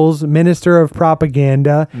Goebbels, Minister of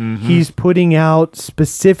Propaganda. Mm-hmm. He's putting out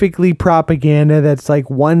specifically propaganda that's like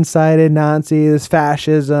one-sided Nazi, this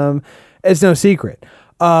fascism. It's no secret.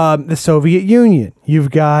 The Soviet Union.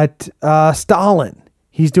 You've got Stalin.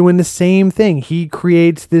 He's doing the same thing. He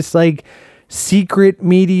creates this like secret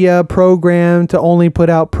media program to only put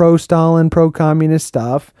out pro-Stalin, pro-communist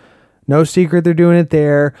stuff. No secret they're doing it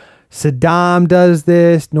there. Saddam does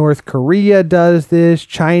this. North Korea does this.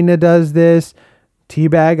 China does this.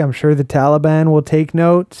 Teabag, I'm sure the Taliban will take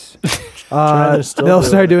notes. They'll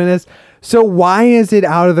start doing this. So why is it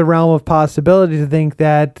out of the realm of possibility to think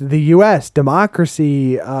that the U.S.,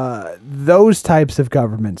 democracy, those types of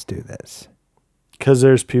governments do this? Because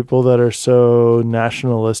there's people that are so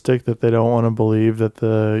nationalistic that they don't want to believe that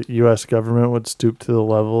the U.S. government would stoop to the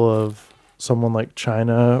level of someone like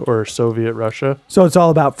China or Soviet Russia. So it's all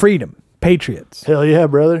about freedom. Patriots. Hell yeah,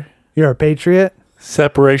 brother. You're a patriot?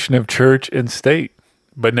 Separation of church and state.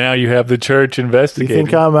 But now you have the church You investigating.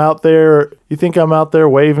 think I'm out there? You think I'm out there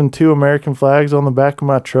waving 2 American flags on the back of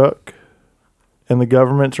my truck, and the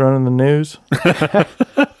government's running the news?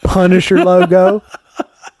 Punisher logo.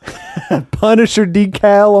 Punisher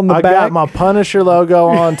decal on the I back. got my Punisher logo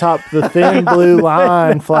on top of the thin blue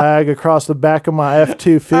line flag across the back of my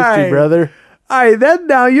F-250, All right. brother. All right, then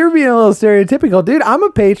now you're being a little stereotypical, dude. I'm a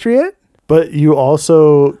patriot. But you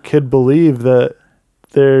also could believe that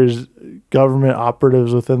there's government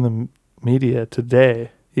operatives within the media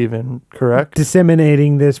today, even, correct?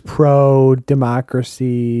 Disseminating this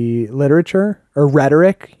pro-democracy literature or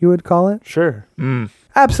rhetoric, you would call it. Sure.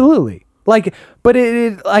 Absolutely. Like, but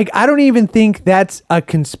it like, I don't even think that's a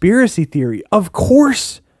conspiracy theory. Of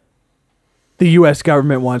course, the U.S.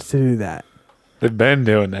 government wants to do that. They've been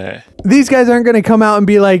doing that. These guys aren't going to come out and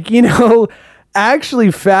be like,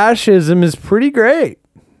 actually fascism is pretty great.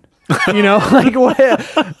 Like what?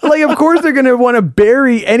 Like, of course they're going to want to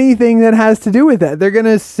bury anything that has to do with that. They're going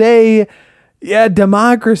to say, yeah,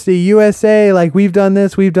 democracy, USA, like we've done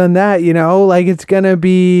this, we've done that, like it's going to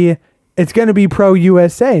be pro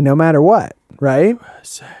USA no matter what, right?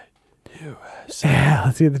 USA. Yeah,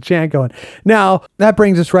 let's get the chant going. Now, that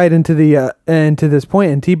brings us right into into this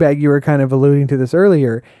point, and Teabag, you were kind of alluding to this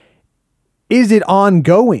earlier. Is it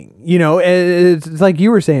ongoing? It's like you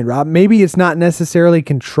were saying, Rob, maybe it's not necessarily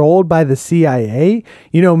controlled by the CIA.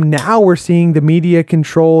 Now we're seeing the media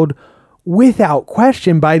controlled without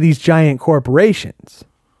question by these giant corporations.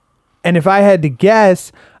 And if I had to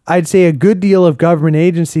guess, I'd say a good deal of government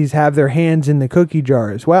agencies have their hands in the cookie jar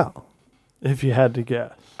as well. If you had to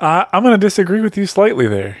guess. I'm going to disagree with you slightly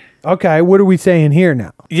there. Okay, what are we saying here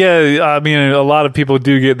now? Yeah, I mean, a lot of people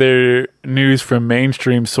do get their news from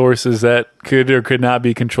mainstream sources that could or could not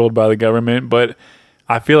be controlled by the government, but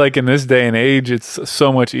I feel like in this day and age, it's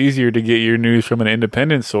so much easier to get your news from an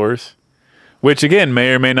independent source, which again,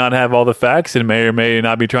 may or may not have all the facts and may or may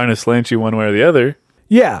not be trying to slant you one way or the other.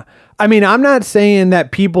 Yeah, I mean, I'm not saying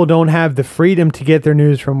that people don't have the freedom to get their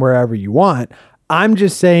news from wherever you want. I'm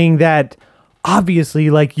just saying that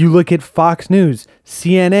obviously, like you look at Fox News,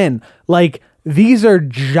 CNN, like these are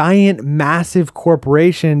giant, massive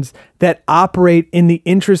corporations that operate in the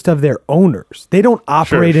interest of their owners. They don't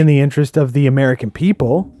operate in the interest of the American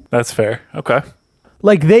people. That's fair. Okay.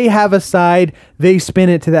 Like they have a side, they spin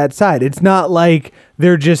it to that side. It's not like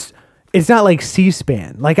it's not like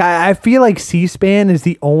C-SPAN. Like I feel like C-SPAN is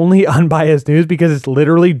the only unbiased news because it's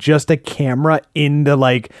literally just a camera in the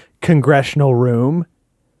like congressional room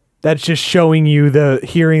that's just showing you the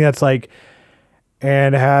hearing that's like,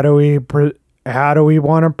 and how do we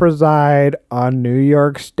want to preside on New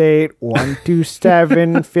York State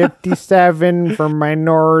 12757 for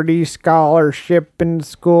minority scholarship and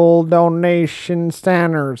school donation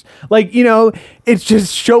centers? Like, it's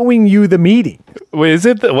just showing you the meeting. Wait, is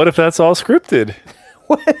it? What if that's all scripted?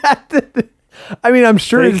 I mean, I'm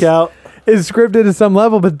sure it's scripted at some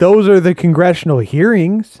level, but those are the congressional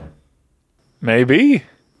hearings. Maybe.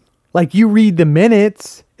 Like you read the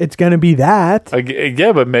minutes, it's going to be that.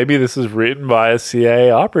 Yeah, but maybe this is written by a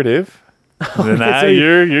CIA operative. Then now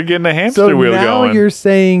you're getting a hamster wheel going. So now you're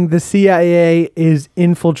saying the CIA is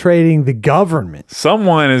infiltrating the government.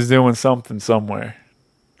 Someone is doing something somewhere.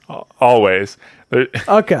 Always.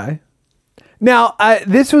 Okay. Now,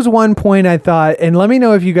 this was one point I thought, and let me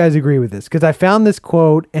know if you guys agree with this, because I found this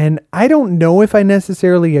quote, and I don't know if I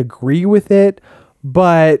necessarily agree with it,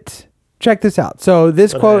 but check this out. So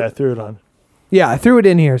this quote... I threw it on. Yeah, I threw it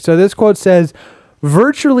in here. So this quote says,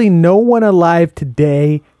 virtually no one alive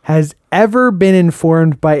today has ever been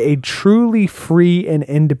informed by a truly free and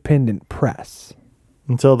independent press.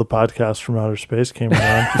 Until the podcast from outer space came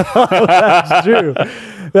around. That's true.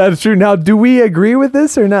 That's true. Now, do we agree with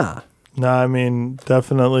this or not? No, I mean,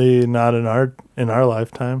 definitely not in our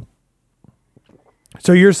lifetime.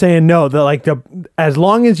 So you're saying no, that as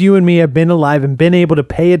long as you and me have been alive and been able to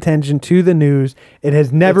pay attention to the news, it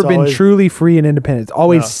has never been truly free and independent. It's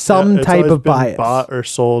always some type of bias. Bought or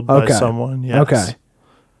sold by someone. Yes. Okay.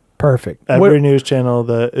 Perfect. Every news channel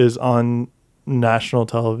that is on national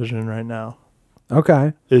television right now.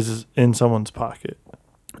 Okay. Is in someone's pocket.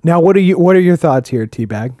 Now, what are your thoughts here,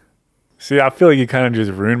 Teabag? See, I feel like you kind of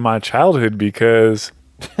just ruined my childhood because...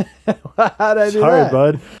 How'd I do Sorry, that?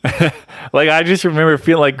 bud. Like, I just remember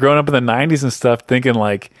feeling like growing up in the 90s and stuff, thinking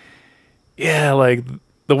like, yeah, like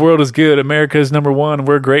the world is good. America is number one.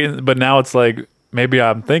 We're great. But now it's like, maybe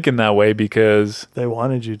I'm thinking that way because they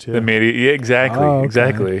wanted you to. The media. Yeah, exactly. Oh, okay.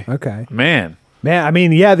 Exactly. Okay. Man, I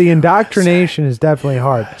mean, yeah, the indoctrination is definitely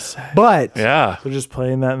hard. But yeah. So just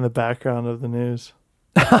playing that in the background of the news.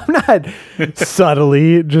 I'm not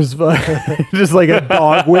subtly just like a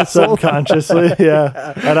dog whistle. Subconsciously,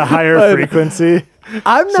 yeah, at a higher frequency.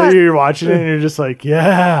 I'm not. So you're watching it and you're just like,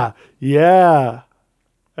 yeah.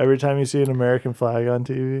 Every time you see an American flag on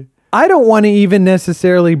TV. I don't want to even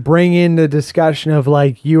necessarily bring in the discussion of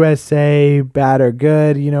like USA, bad or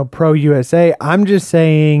good, pro USA. I'm just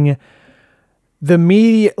saying the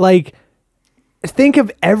media, like think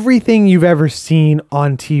of everything you've ever seen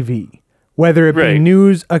on TV, whether it be Right.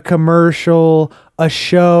 news, a commercial, a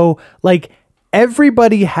show. Like,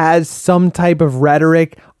 everybody has some type of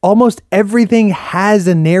rhetoric. Almost everything has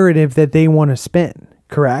a narrative that they want to spin,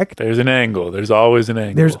 correct? There's an angle. There's always an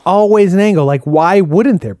angle. There's always an angle. Like, why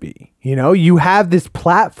wouldn't there be? You know, you have this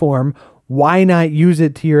platform. Why not use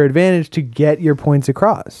it to your advantage to get your points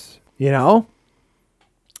across? You know?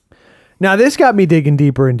 Now, this got me digging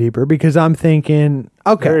deeper and deeper because I'm thinking,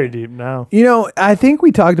 okay. Very deep now. You know, I think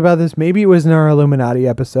we talked about this. Maybe it was in our Illuminati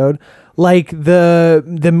episode. Like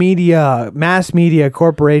the media, mass media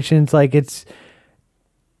corporations, like it's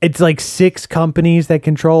like 6 companies that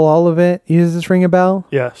control all of it. Does this ring a bell?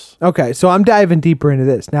 Yes. Okay, so I'm diving deeper into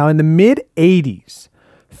this. Now, in the mid 80s,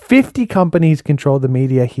 50 companies controlled the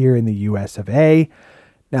media here in the US of A.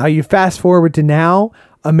 Now, you fast forward to now,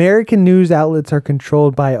 American news outlets are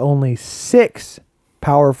controlled by only 6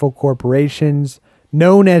 powerful corporations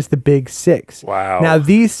known as the Big Six. Wow. Now,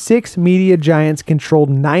 these 6 media giants controlled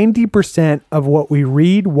 90% of what we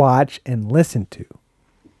read, watch, and listen to.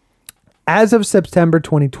 As of September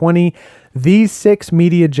 2020, these 6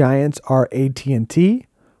 media giants are AT&T,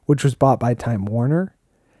 which was bought by Time Warner,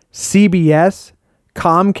 CBS,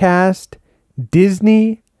 Comcast,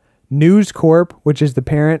 Disney, News Corp, which is the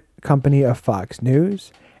parent company of Fox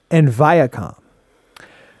News, and Viacom.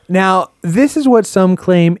 Now, this is what some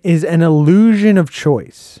claim is an illusion of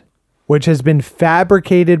choice, which has been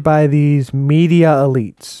fabricated by these media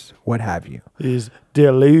elites, what have you. These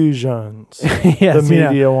delusions Yes, the you know.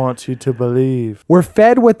 media wants you to believe. We're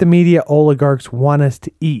fed what the media oligarchs want us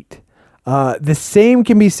to eat. The same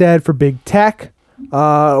can be said for big tech,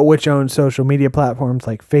 which owns social media platforms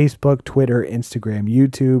like Facebook, Twitter, Instagram,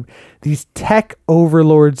 YouTube. These tech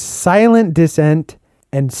overlords silent dissent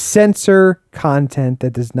and censor content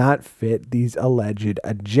that does not fit these alleged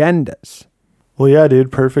agendas. Well, yeah,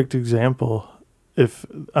 dude, perfect example, if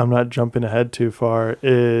I'm not jumping ahead too far,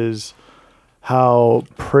 is how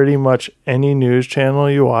pretty much any news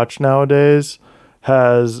channel you watch nowadays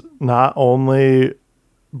has not only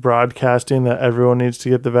broadcasting that everyone needs to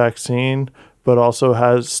get the vaccine, but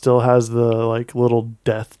also still has the like little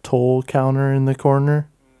death toll counter in the corner.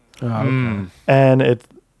 And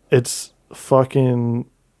it's fucking,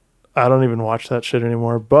 I don't even watch that shit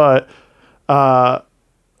anymore. But my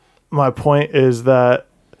point is that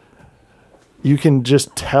you can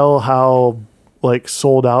just tell how like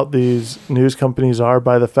sold out these news companies are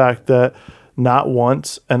by the fact that not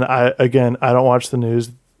once, and I don't watch the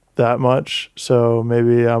news that much, so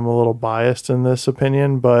maybe I'm a little biased in this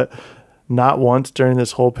opinion, but not once during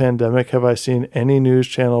this whole pandemic have I seen any news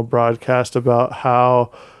channel broadcast about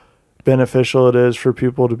how beneficial it is for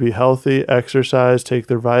people to be healthy, exercise, take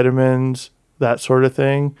their vitamins, that sort of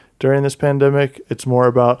thing during this pandemic. It's more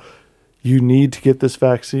about you need to get this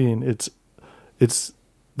vaccine. It's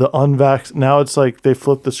the unvax. Now it's like they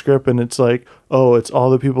flip the script and it's like, oh, it's all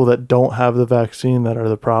the people that don't have the vaccine that are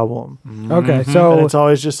the problem. Okay, so And it's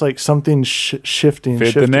always just like something shifting. Fit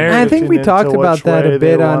the shifting, narrative. I think we shifting talked into about which that way a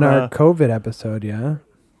they bit on wanna- our COVID episode, yeah.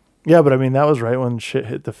 Yeah, but I mean that was right when shit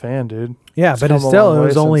hit the fan, dude. Yeah, It's but come it's a still, long it way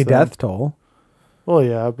was only since then. death toll. Well,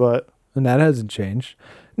 yeah, but And that hasn't changed.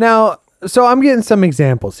 Now, so I'm getting some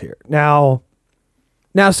examples here. Now,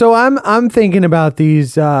 so I'm thinking about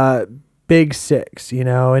these big 6, you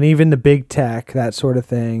know, and even the big tech, that sort of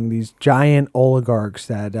thing. These giant oligarchs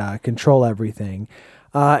that control everything,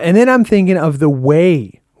 and then I'm thinking of the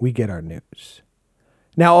way we get our news.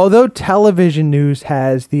 Now, although television news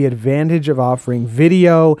has the advantage of offering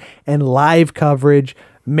video and live coverage,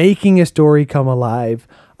 making a story come alive,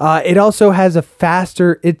 it also has a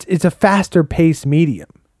faster, it's a faster paced medium.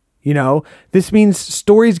 You know, this means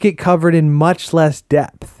stories get covered in much less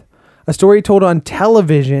depth. A story told on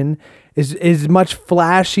television is much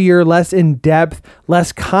flashier, less in depth,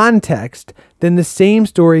 less context than the same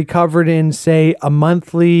story covered in, say, a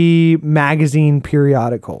monthly magazine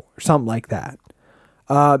periodical or something like that.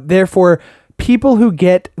 Therefore, people who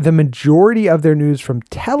get the majority of their news from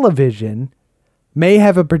television may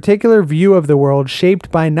have a particular view of the world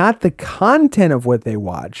shaped by not the content of what they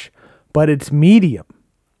watch, but its medium.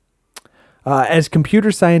 As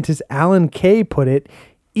computer scientist Alan Kay put it,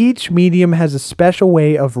 each medium has a special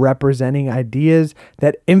way of representing ideas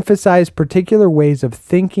that emphasize particular ways of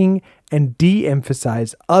thinking and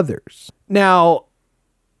de-emphasize others. Now,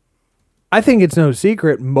 I think it's no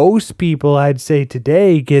secret, most people, I'd say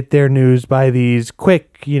today, get their news by these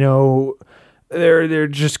quick, you know, they're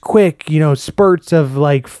just quick, you know, spurts of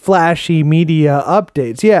like flashy media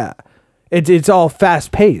updates. Yeah. It's all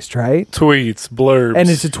fast paced, right? Tweets, blurbs. And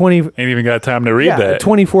it's a 20 Ain't even got time to read yeah, that. a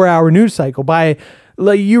 24-hour news cycle. By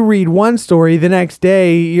like you read one story, the next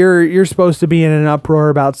day you're supposed to be in an uproar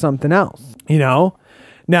about something else, you know?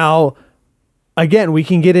 Now, again, we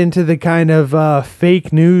can get into the kind of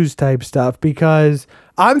fake news type stuff, because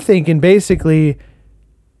I'm thinking basically,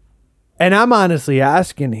 and I'm honestly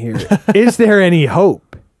asking here, is there any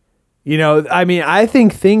hope? You know, I mean, I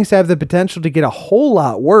think things have the potential to get a whole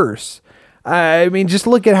lot worse. I mean, just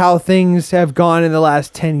look at how things have gone in the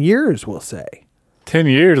last 10 years, we'll say. 10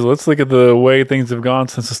 years. Let's look at the way things have gone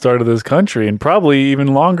since the start of this country, and probably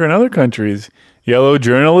even longer in other countries. Yellow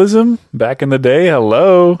journalism back in the day.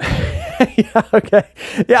 Hello. Yeah, okay.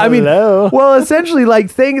 Yeah, I mean, well, essentially, like,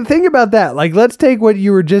 think about that. Like, let's take what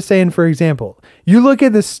you were just saying, for example. You look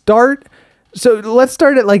at the start. So let's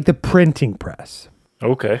start at, like, the printing press.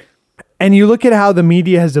 Okay. And you look at how the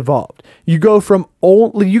media has evolved. You go from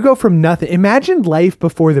nothing. Imagine life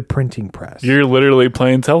before the printing press. You're literally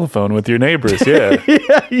playing telephone with your neighbors. Yeah.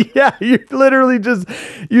 yeah. You're literally just,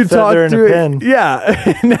 you talk through it. Pen.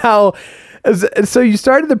 Yeah. Now, so you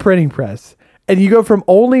started the printing press, and you go from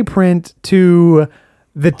only print to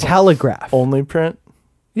the telegraph. Only print?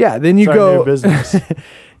 Yeah. Then you go business.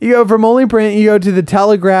 You go from only print, you go to the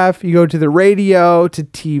telegraph, you go to the radio, to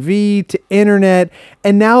TV, to internet,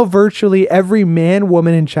 and now virtually every man,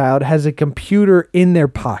 woman, and child has a computer in their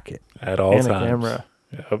pocket. At all times. A camera.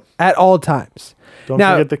 Yep. At all times. Don't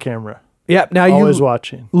forget the camera. Yep. Now always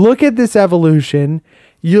watching. Look at this evolution.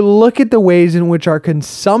 You look at the ways in which our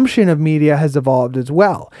consumption of media has evolved as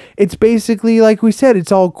well. It's basically, like we said,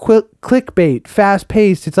 it's all clickbait, fast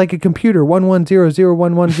paced. It's like a computer,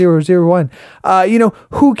 1100110001. You know,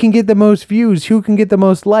 who can get the most views? Who can get the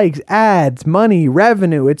most likes? Ads, money,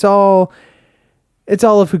 revenue. It's all a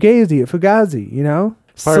fugazi, you know?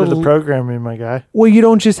 Part of the programming, my guy. Well, you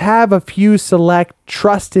don't just have a few select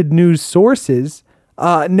trusted news sources.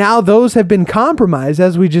 Now those have been compromised,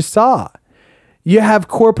 as we just saw. You have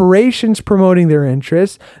corporations promoting their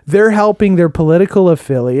interests. They're helping their political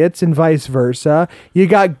affiliates and vice versa. You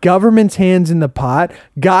got government's hands in the pot.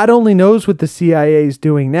 God only knows what the CIA is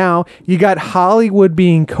doing now. You got Hollywood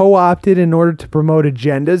being co-opted in order to promote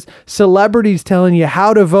agendas. Celebrities telling you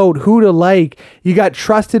how to vote, who to like. You got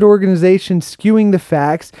trusted organizations skewing the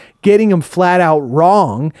facts, getting them flat out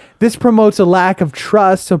wrong. This promotes a lack of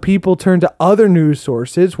trust, so people turn to other news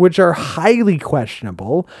sources, which are highly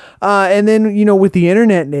questionable. And then, you know, with the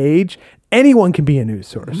internet age, anyone can be a news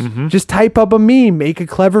source. Mm-hmm. Just type up a meme, make a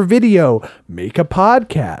clever video, make a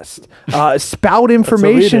podcast, spout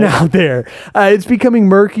information out there. It's becoming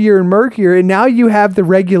murkier and murkier. And now you have the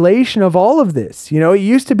regulation of all of this. You know, it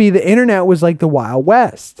used to be the internet was like the Wild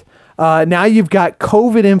West. Now you've got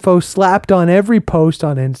COVID info slapped on every post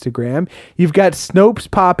on Instagram. You've got Snopes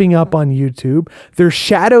popping up on YouTube. They're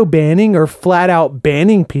shadow banning or flat out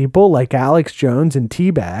banning people like Alex Jones and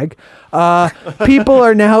Teabag. People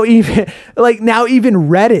are now even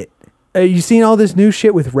Reddit. You seen all this new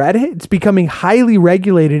shit with Reddit? It's becoming highly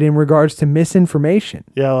regulated in regards to misinformation.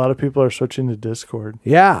 Yeah, a lot of people are switching to Discord.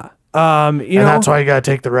 Yeah. And that's why you got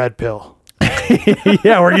to take the red pill.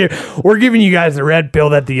 Yeah, we're giving you guys the red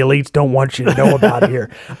pill that the elites don't want you to know about here.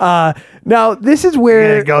 Now, this is where...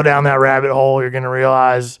 You're going to go down that rabbit hole. You're going to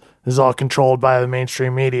realize this is all controlled by the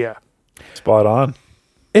mainstream media. Spot on.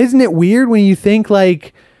 Isn't it weird when you think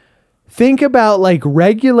about like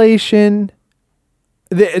regulation?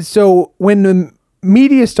 So when the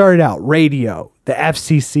media started out, radio, the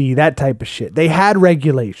FCC, that type of shit, they had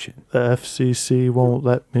regulation. The FCC won't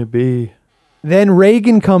let me be. Then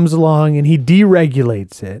Reagan comes along and he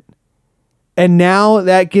deregulates it. And now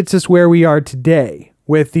that gets us where we are today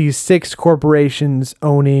with these 6 corporations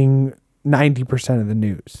owning 90% of the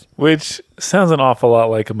news. Which sounds an awful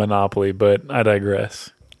lot like a monopoly, but I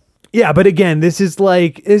digress. Yeah, but again, this is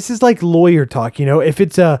like lawyer talk, you know. If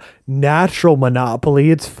it's a natural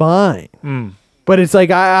monopoly, it's fine. But it's like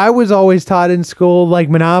I was always taught in school, like,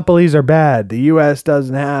 monopolies are bad. The U.S.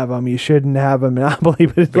 doesn't have them. You shouldn't have a monopoly.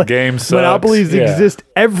 But it's the game sucks. Monopolies exist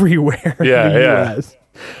everywhere in the U.S.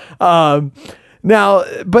 Now,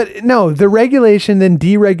 but no, the regulation, then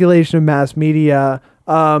deregulation of mass media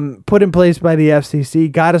put in place by the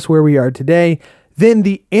FCC got us where we are today. Then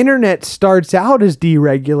the internet starts out as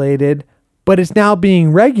deregulated, but it's now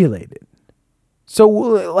being regulated. So,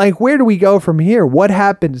 like, where do we go from here? What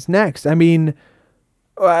happens next? I mean...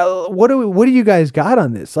 what do you guys got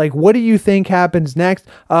on this? Like, what do you think happens next?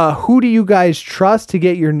 Who do you guys trust to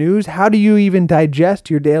get your news? How do you even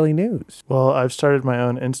digest your daily news? Well, I've started my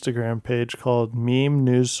own Instagram page called Meme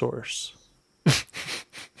News Source. Is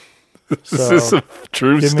this a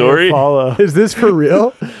true story? Is this for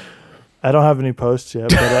real? I don't have any posts yet,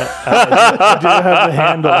 but I do have the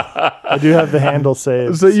handle. I do have the handle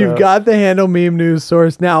saved. So you've got the handle meme news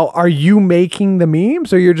source. Now, are you making the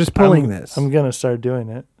memes or you're just pulling this? I'm going to start doing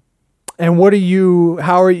it. And what are you,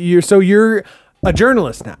 how are you, so you're a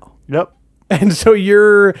journalist now. Yep. And so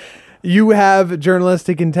you have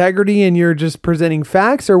journalistic integrity and you're just presenting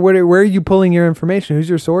facts, or where are you pulling your information? Who's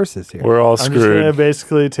your sources here? We're all I'm just going to screwed.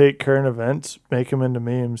 basically take current events, make them into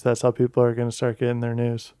memes. That's how people are going to start getting their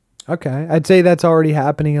news. Okay. I'd say that's already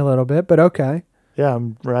happening a little bit, but okay. Yeah,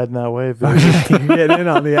 I'm riding that wave. Baby. Get in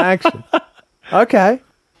on the action. Okay.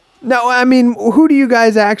 No, I mean, who do you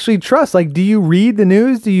guys actually trust? Like, do you read the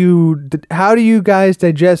news? How do you guys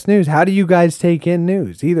digest news? How do you guys take in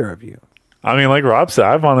news? Either of you? I mean, like Rob said,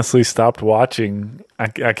 I've honestly stopped watching. I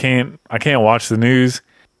can't watch the news.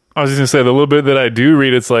 I was just gonna say, the little bit that I do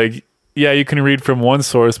read, it's like, yeah, you can read from one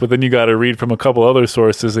source, but then you got to read from a couple other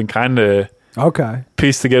sources and kind of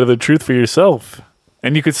piece together the truth for yourself.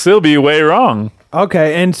 And you could still be way wrong.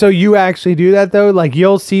 Okay, and so you actually do that though? Like,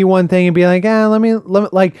 you'll see one thing and be like, let me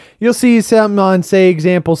like, you'll see something on, say,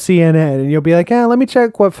 example, CNN, and you'll be like, let me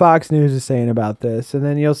check what Fox News is saying about this. And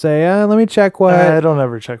then you'll say, let me check what... I don't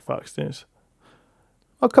ever check Fox News.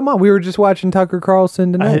 Oh, come on. We were just watching Tucker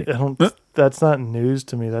Carlson tonight. I don't... That's not news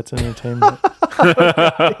to me. That's entertainment.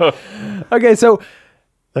 Okay, so...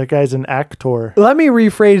 That guy's an actor. Let me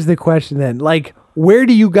rephrase the question then. Like, where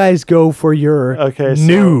do you guys go for your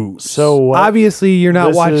news? So what? Obviously, you're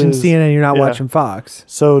not watching CNN. You're not yeah. watching Fox.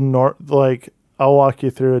 So, I'll walk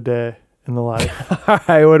you through a day in the life. All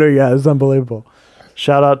right, what do you got? It's unbelievable.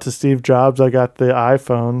 Shout out to Steve Jobs. I got the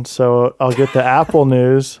iPhone, so I'll get the Apple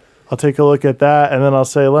news. I'll take a look at that, and then I'll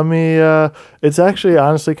say, it's actually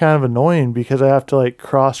honestly kind of annoying because I have to, like,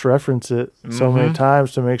 cross-reference it so many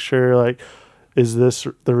times to make sure, like, is this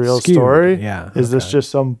the real Skewed. story? Yeah. Is this just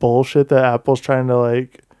some bullshit that Apple's trying to,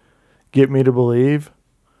 like, get me to believe?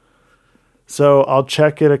 So I'll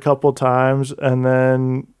check it a couple times, and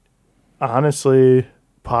then, honestly,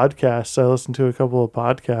 podcasts. I listen to a couple of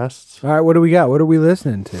podcasts. All right, what do we got? What are we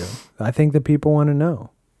listening to? I think the people want to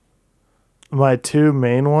know. My two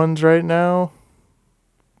main ones right now,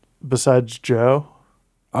 besides Joe.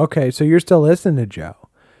 Okay, so you're still listening to Joe.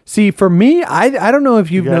 See, for me, I don't know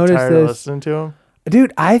if you've You got noticed tired of this. listening to him?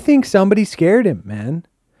 Dude, I think somebody scared him, man.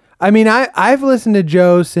 I mean, I've listened to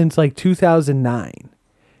Joe since like 2009.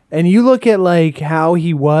 And you look at like how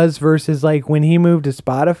he was versus like when he moved to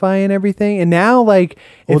Spotify and everything. And now, like,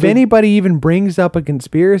 if anybody even brings up a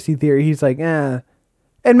conspiracy theory, he's like, eh.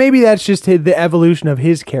 And maybe that's just the evolution of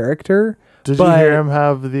his character. Did you hear him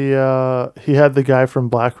have he had the guy from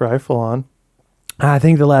Black Rifle on? I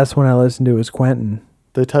think the last one I listened to was Quentin.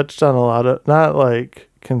 They touched on a lot of, not like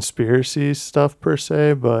conspiracy stuff per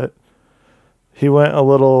se, but he went a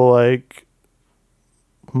little like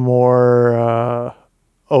more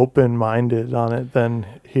open-minded on it than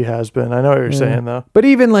he has been. I know what you're saying though. But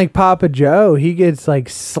even like Papa Joe, he gets like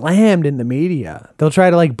slammed in the media. They'll try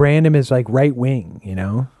to like brand him as like right wing, you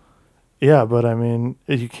know? Yeah, but I mean,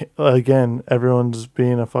 you can't, again, everyone's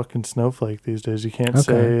being a fucking snowflake these days. You can't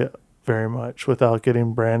say very much without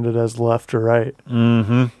getting branded as left or right.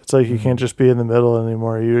 Mm-hmm. It's like you can't just be in the middle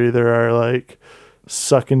anymore. You either are like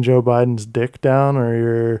sucking Joe Biden's dick down or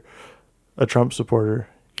you're a Trump supporter.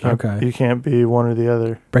 You can't be one or the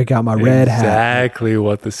other. Break out my red hat. Exactly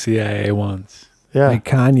what the CIA wants. Yeah. Like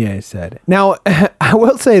Kanye said. Now, I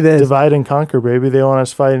will say this. Divide and conquer, baby. They want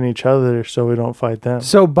us fighting each other so we don't fight them.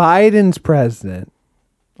 So Biden's president.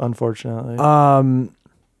 Unfortunately.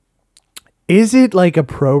 Is it like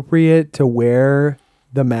appropriate to wear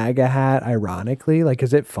the MAGA hat ironically? Like,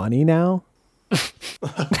 is it funny now?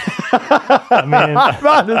 I mean, I'm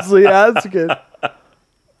honestly asking.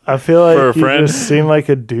 I feel like For a you friend. just seem like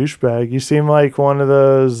a douchebag. You seem like one of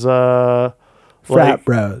those Frat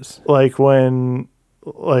bros. like when,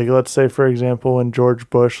 like, let's say for example when George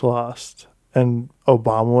Bush lost and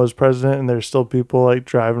Obama was president, and there's still people like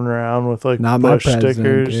driving around with like Not my Bush president,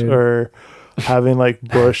 stickers dude. or having like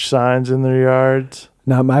Bush signs in their yards.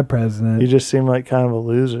 Not my president. You just seem like kind of a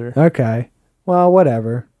loser. Okay. Well,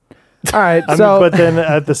 whatever. All right. I So, mean, but then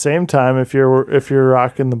at the same time, if you're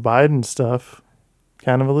rocking the Biden stuff,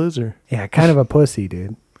 kind of a loser. yeah, kind of a pussy,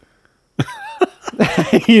 dude.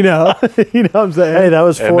 you know what I'm saying? Hey, that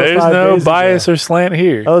was 4 And or there's 5 no days bias ago. or slant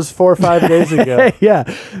here. That was 4 or 5 days ago. Yeah,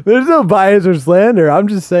 there's no bias or slander. I'm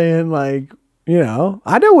just saying, like, I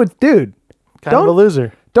know what, dude. Kind of a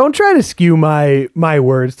loser. Don't try to skew my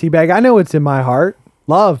words, Teabag. I know what's in my heart.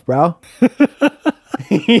 Love, bro.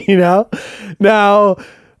 Now,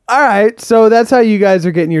 all right. So that's how you guys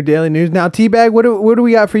are getting your daily news. Now, Teabag, what do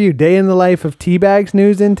we got for you? Day in the life of Teabag's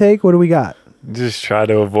news intake. What do we got? Just try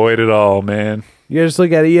to avoid it all, man. You just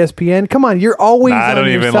look at ESPN. Come on, you're always I on don't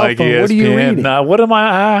your even cell like phone. ESPN. What are you reading? Nah, what am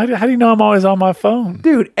I? How do you know I'm always on my phone?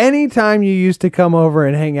 Dude, anytime you used to come over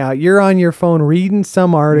and hang out, you're on your phone reading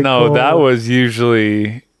some article. No, that was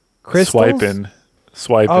usually Crystals? swiping.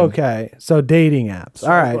 Okay, so dating apps. All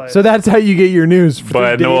right, so that's how you get your news.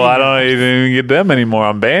 But no, I don't even get them anymore.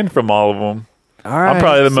 I'm banned from all of them. All right, I'm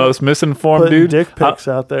probably the most misinformed Putting dude. dick pics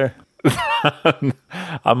out there.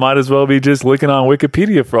 I might as well be just looking on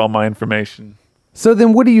Wikipedia for all my information. So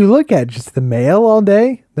then what do you look at? Just the mail all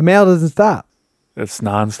day? The mail doesn't stop. It's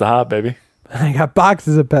nonstop, baby. I got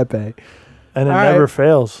boxes of Pepe. And it All never right.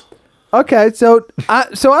 fails. Okay, so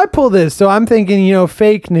I pull this. So I'm thinking,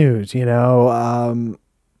 fake news,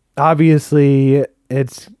 obviously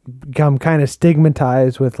it's become kind of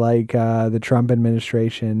stigmatized with the Trump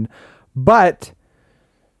administration, but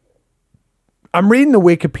I'm reading the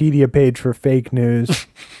Wikipedia page for fake news.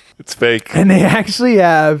 It's fake. And they actually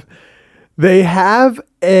have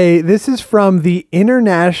this is from the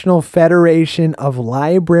International Federation of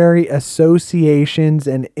Library Associations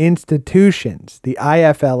and Institutions, the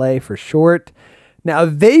IFLA for short. Now,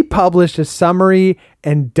 they published a summary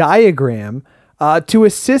and diagram to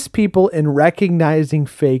assist people in recognizing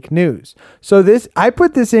fake news. So I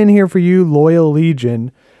put this in here for you, Loyal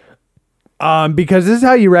Legion, because this is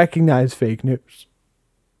how you recognize fake news.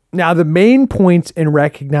 Now, the main points in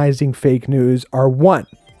recognizing fake news are: 1,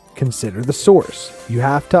 consider the source. You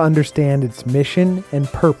have to understand its mission and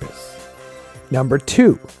purpose. Number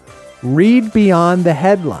 2, read beyond the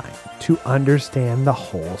headline to understand the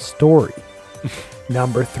whole story.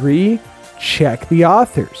 Number 3, check the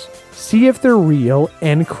authors. See if they're real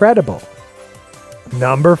and credible.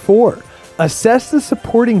 Number 4, assess the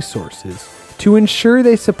supporting sources to ensure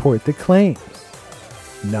they support the claims.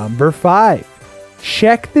 Number 5,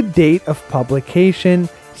 check the date of publication.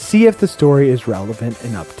 See if the story is relevant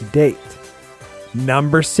and up to date.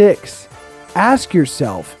 Number 6, ask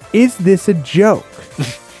yourself, is this a joke?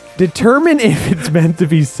 Determine if it's meant to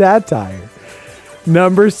be satire.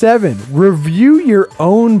 Number 7, review your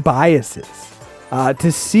own biases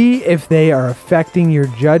to see if they are affecting your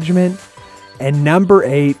judgment. And number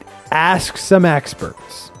 8, ask some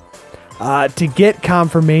experts to get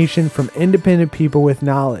confirmation from independent people with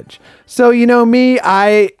knowledge. So, me,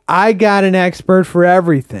 I got an expert for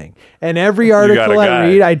everything. And every article I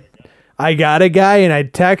read, I got a guy, and I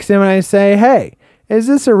text him and I say, hey, is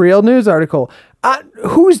this a real news article?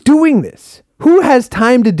 Who's doing this? Who has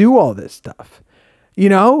time to do all this stuff?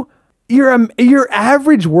 Your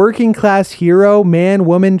average working class hero, man,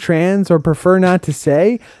 woman, trans, or prefer not to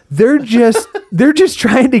say, they're just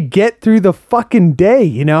trying to get through the fucking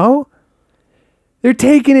day, They're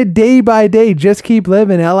taking it day by day. Just keep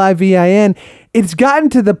living, LIVIN. It's gotten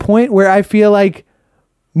to the point where I feel like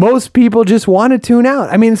most people just want to tune out.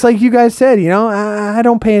 I mean, it's like you guys said, I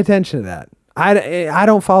don't pay attention to that. I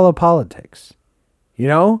don't follow politics.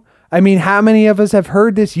 I mean, how many of us have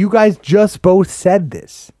heard this? You guys just both said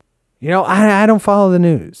this. I don't follow the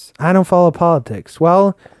news. I don't follow politics.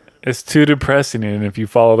 Well, it's too depressing, and if you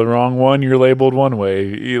follow the wrong one, you're labeled one way.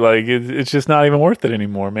 It's just not even worth it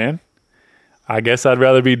anymore, man. I guess I'd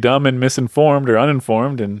rather be dumb and misinformed or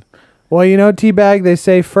uninformed. And well, T-Bag, they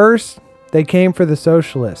say first they came for the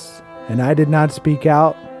socialists, and I did not speak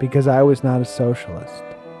out because I was not a socialist.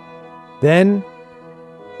 Then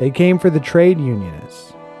they came for the trade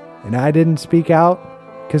unionists, and I didn't speak out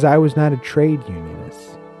because I was not a trade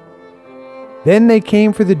unionist. Then they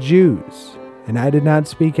came for the Jews, and I did not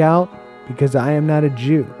speak out because I am not a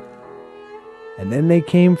Jew. And then they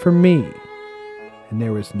came for me, and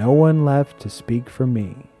there was no one left to speak for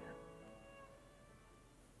me.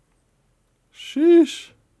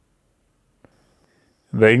 Sheesh.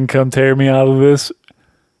 they can come tear me out of this.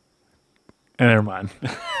 And never mind.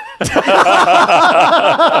 What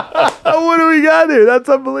do we got here? That's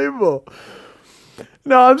unbelievable.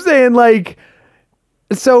 No, I'm saying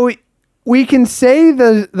so we can say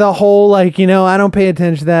the whole I don't pay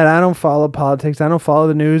attention to that. I don't follow politics. I don't follow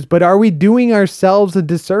the news. But are we doing ourselves a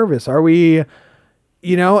disservice? Are we,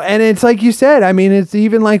 and it's like you said, I mean, it's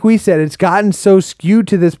even like we said, it's gotten so skewed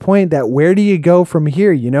to this point that where do you go from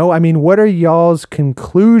here? I mean, what are y'all's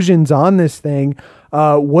conclusions on this thing?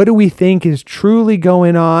 What do we think is truly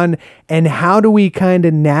going on, and how do we kind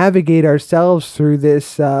of navigate ourselves through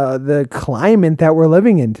this the climate that we're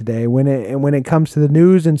living in today when it comes to the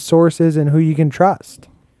news and sources and who you can trust?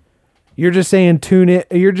 You're just saying tune it.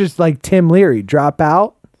 You're just like Tim Leary, drop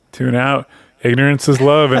out. Tune out. Ignorance is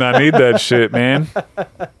love, and I need that shit, man.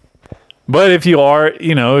 But if you are,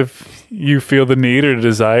 if you feel the need or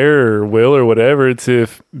desire or will or whatever to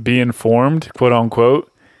be informed, quote unquote,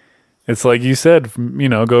 It's like you said,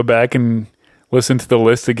 go back and listen to the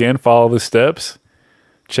list again, follow the steps,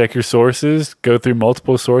 check your sources, go through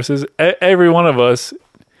multiple sources. Every one of us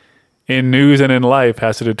in news and in life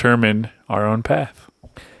has to determine our own path.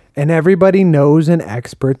 And everybody knows an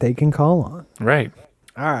expert they can call on. Right.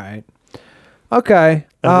 All right. Okay.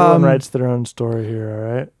 Everyone writes their own story here,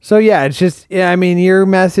 all right? So yeah, it's just, I mean, your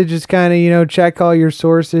message is kind of, check all your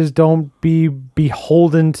sources. Don't be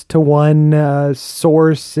beholden to one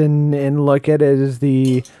source and look at it as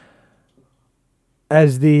the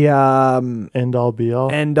End all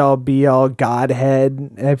be all,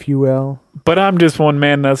 Godhead, if you will. But I'm just one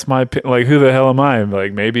man. That's my, like, who the hell am I?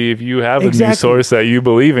 Like, maybe if you have a Exactly. news source that you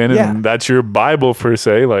believe in Yeah. and that's your Bible per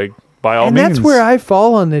se, like, by all And means. that's where I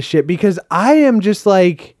fall on this shit, because I am just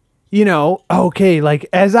like, okay, like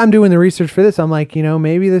as I'm doing the research for this, I'm like,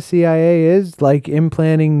 maybe the CIA is like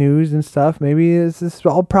implanting news and stuff. Maybe this is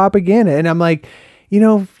all propaganda. And I'm like,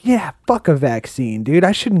 yeah, fuck a vaccine, dude.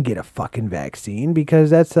 I shouldn't get a fucking vaccine because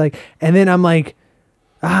that's like, and then I'm like,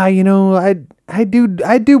 I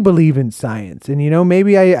do believe in science, and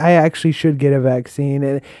maybe I actually should get a vaccine.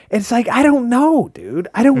 And it's like, I don't know, dude.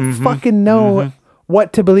 I don't fucking know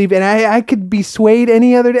what to believe. And I could be swayed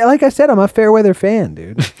any other day. Like I said, I'm a fair weather fan,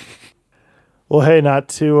 dude. Well, hey, not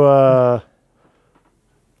to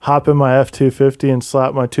hop in my F-250 and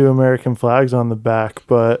slap my 2 American flags on the back,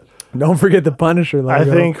 but Don't forget the Punisher logo. I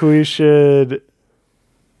think we should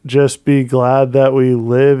just be glad that we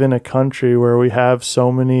live in a country where we have so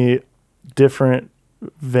many different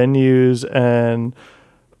venues and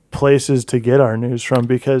places to get our news from,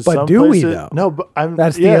 because But some do we, places, though? no, but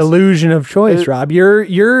That's the yes. illusion of choice, Rob.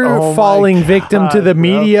 You're Oh my falling victim to God, the bro.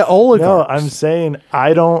 media oligarchs. No, I'm saying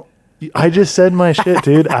I just said my shit,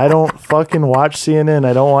 dude. I don't fucking watch CNN.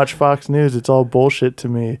 I don't watch Fox News. It's all bullshit to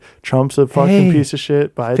me. Trump's a fucking Hey, piece of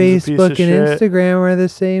shit. Biden's a piece Facebook of and shit. Instagram are the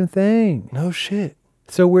same thing. No shit.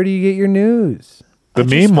 So where do you get your news? the I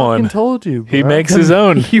just meme fucking one. told you, He bro. makes his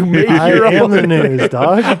own. You make I your am own. the news,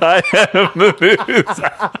 dog. I am the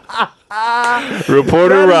news.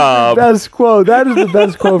 Reporter Rob. Best quote. That is the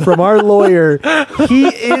best quote from our lawyer. He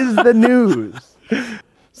is the news.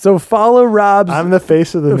 So follow Rob's. I'm the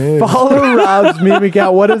face of the news. Follow Rob's meme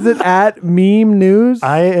account. What is it at meme news?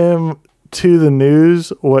 I am to the news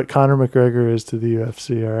what Conor McGregor is to the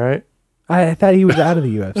UFC, all right? I thought he was out of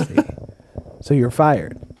the UFC. So you're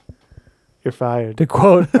fired. You're fired. To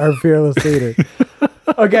quote our fearless leader.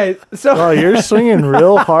 Okay, so Oh, you're swinging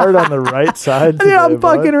real hard on the right side today, I'm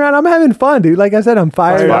bud. fucking around. I'm having fun, dude. Like I said, I'm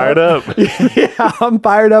fired Fired up. Yeah, I'm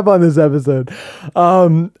fired up on this episode.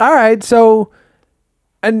 All right, so,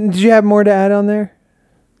 and did you have more to add on there?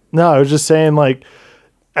 No, I was just saying, like,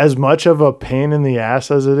 as much of a pain in the ass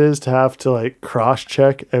as it is to have to, like,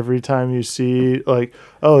 cross-check every time you see, like,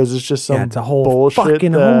 oh, is this just some Yeah, it's a whole bullshit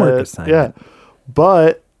fucking homework assignment. Yeah,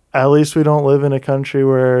 but at least we don't live in a country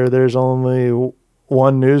where there's only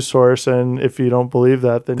one news source, and if you don't believe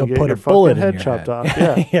that, then They'll you get put your a bullet fucking in head your chopped head.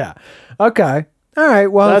 off. Yeah, Yeah. Okay. All right.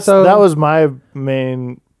 Well, that was my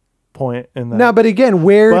main point in that. no, but again,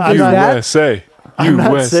 where But I'm does not- that? USA. I'm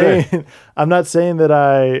not USA. saying I'm not saying that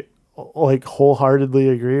I like wholeheartedly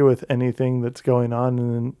agree with anything that's going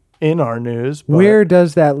on in our news. But Where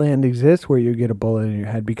does that land exist where you get a bullet in your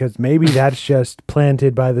head? Because maybe that's just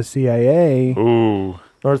planted by the CIA. Ooh.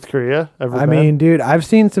 North Korea? Ever I been? mean, dude, I've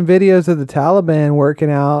seen some videos of the Taliban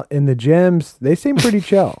working out in the gyms. They seem pretty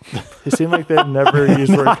chill. they seem like they've never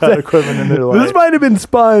used workout equipment in their life. This might have been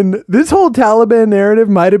spun. This whole Taliban narrative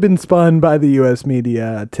might have been spun by the U.S.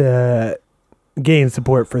 media to gain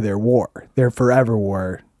support for their war, their forever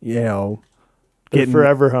war. They're getting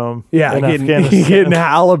forever home. Yeah, in getting Afghanistan.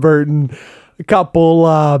 Halliburton, a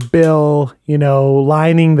couple Bill,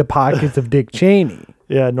 lining the pockets of Dick Cheney.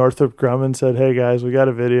 Yeah, Northrop Grumman said, "Hey guys, we got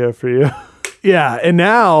a video for you." Yeah, and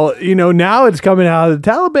now, now it's coming out. The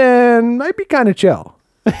Taliban might be kind of chill.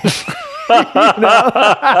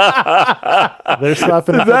 They're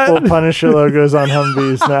slapping a couple Punisher logos on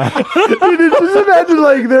Humvees now. Dude, just imagine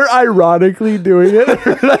like they're ironically doing it.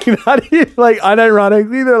 Like not even like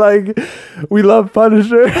unironically, they're like, we love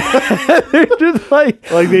Punisher. They're just like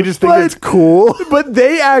Like they just think but- it's cool. But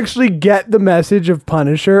they actually get the message of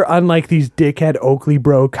Punisher, unlike these dickhead Oakley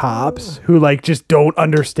bro cops who like just don't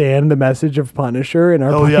understand the message of Punisher and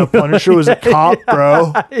are Oh yeah, Punisher was a cop,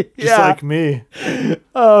 bro. Just Yeah. like me.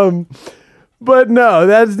 But no,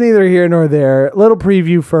 that's neither here nor there. Little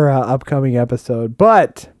preview for an upcoming episode.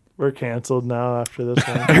 But We're canceled now after this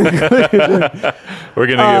one. We're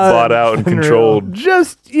going to get bought out and controlled.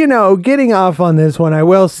 just, getting off on this one, I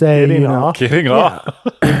will say, Getting off? Getting off.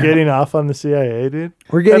 You're getting off on the CIA, dude.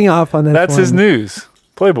 we're getting off on this That's one. his news.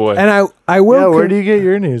 Playboy. And I will. Yeah, where do you get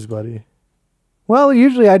your news, buddy? Well,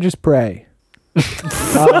 usually I just pray.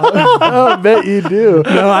 I bet you do.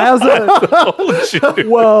 No, I also.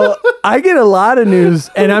 Well, I get a lot of news,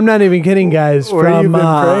 and I'm not even kidding, guys. Where from you been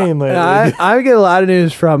praying lately? I get a lot of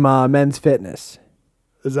news from Men's Fitness.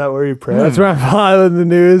 Is that where you pray? That's where I'm following the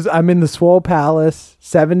news. I'm in the Swole Palace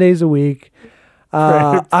 7 days a week.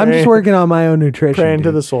 I'm just working on my own nutrition. Praying to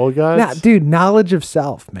dude. the soul gods? Nah, dude, knowledge of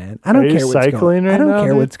self, man. I don't Are you care what's cycling going. right I don't now, care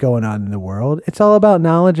dude? what's going on in the world. It's all about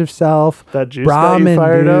knowledge of self. That juice Brahmin, got you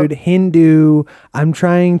fired dude, up? Hindu. I'm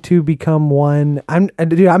trying to become one. I'm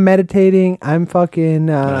meditating. I'm fucking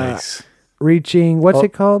Nice. reaching. What's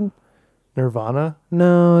it called? Nirvana?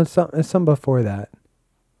 No, it's something before that.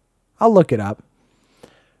 I'll look it up.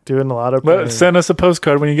 Doing a lot of But praying. send us a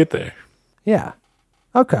postcard when you get there. Yeah.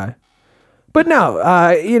 Okay. But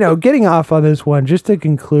no, getting off on this one, just to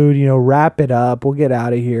conclude, wrap it up. We'll get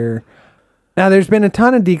out of here. Now, there's been a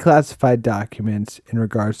ton of declassified documents in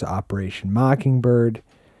regards to Operation Mockingbird.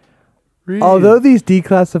 Read. Although these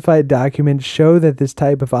declassified documents show that this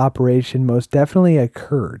type of operation most definitely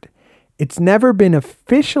occurred, it's never been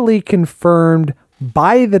officially confirmed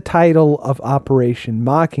by the title of Operation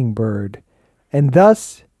Mockingbird, and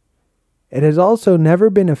thus, it has also never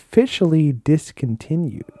been officially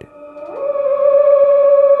discontinued.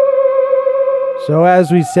 So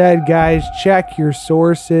as we said, guys, check your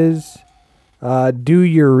sources, do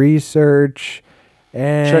your research,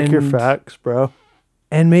 and Check your facts, bro.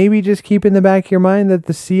 and maybe just keep in the back of your mind that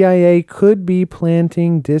the CIA could be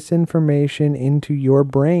planting disinformation into your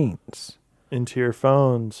brains. Into your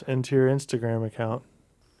phones, into your Instagram account.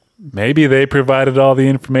 Maybe they provided all the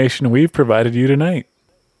information we've provided you tonight.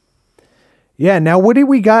 Yeah, now what do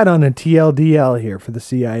we got on a TLDL here for the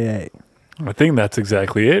CIA? I think that's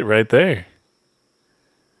exactly it right there.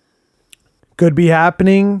 Could be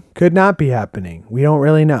happening, could not be happening. We don't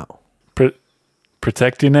really know.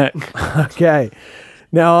 Protect your neck. Okay.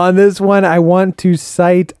 Now, on this one, I want to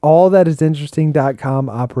cite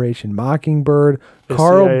allthatisinteresting.com, Operation Mockingbird, The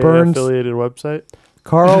Carl CIA Burns, affiliated website.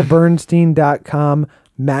 carlbernstein.com,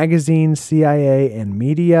 magazine, CIA, and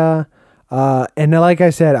media. And like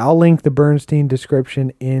I said, I'll link the Bernstein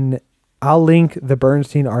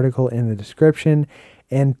article in the description.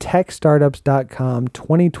 And techstartups.com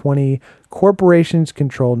 2020 corporations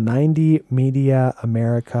control 90 media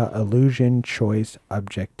America illusion choice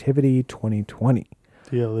objectivity 2020.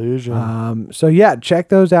 The illusion. So yeah, check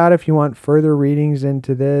those out if you want further readings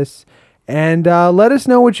into this. And let us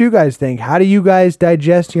know what you guys think. How do you guys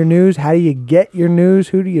digest your news? How do you get your news?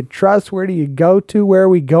 Who do you trust? Where do you go to? Where are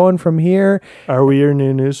we going from here? Are we your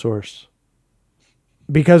new news source?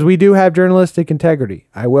 Because we do have journalistic integrity.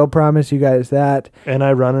 I will promise you guys that. And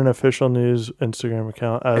I run an official news Instagram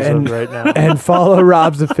account as of right now. And follow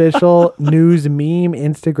Rob's official news meme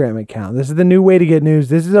Instagram account. This is the new way to get news.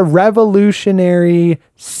 This is a revolutionary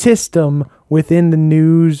system within the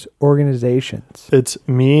news organizations. It's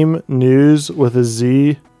meme news with a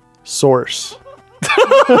Z source.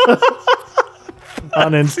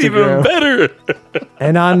 On Instagram. Even better.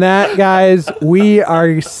 And on that, guys, we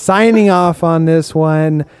are signing off on this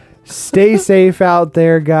one. Stay safe out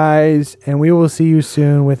there, guys, and we will see you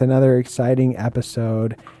soon with another exciting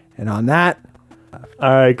episode. And on that, All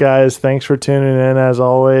right, guys. Thanks for tuning in. As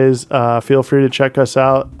always, feel free to check us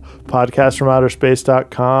out.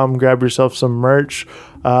 Podcastfromouterspace.com. Grab yourself some merch.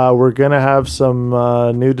 We're going to have some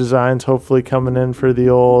new designs hopefully coming in for the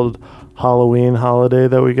old Halloween holiday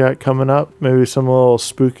that we got coming up. Maybe some little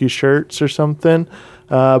spooky shirts or something.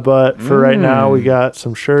 But for right now, we got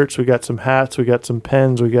some shirts, we got some hats, we got some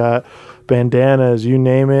pens, we got bandanas, you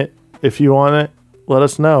name it. If you want it, let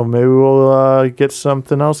us know. Maybe we'll get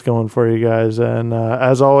something else going for you guys. And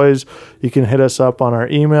as always, you can hit us up on our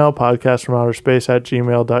email,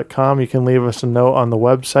 podcastfromouterspace@gmail.com. You can leave us a note on the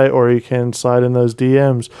website, or you can slide in those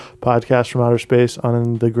DMs, Podcast from Outer Space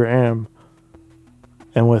on the gram.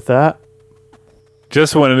 And with that,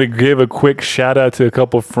 Just wanted to give a quick shout out to a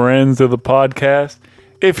couple friends of the podcast.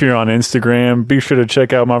 If you're on Instagram, be sure to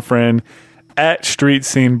check out my friend at Street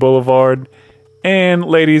Scene Boulevard. And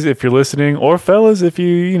ladies, if you're listening, or fellas, if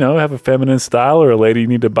you have a feminine style or a lady you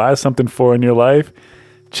need to buy something for in your life,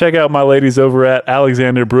 check out my ladies over at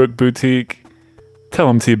Alexander Brook Boutique. Tell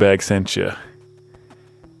them Teabag sent you.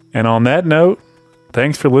 And on that note,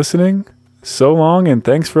 thanks for listening. So long, and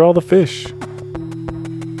thanks for all the fish.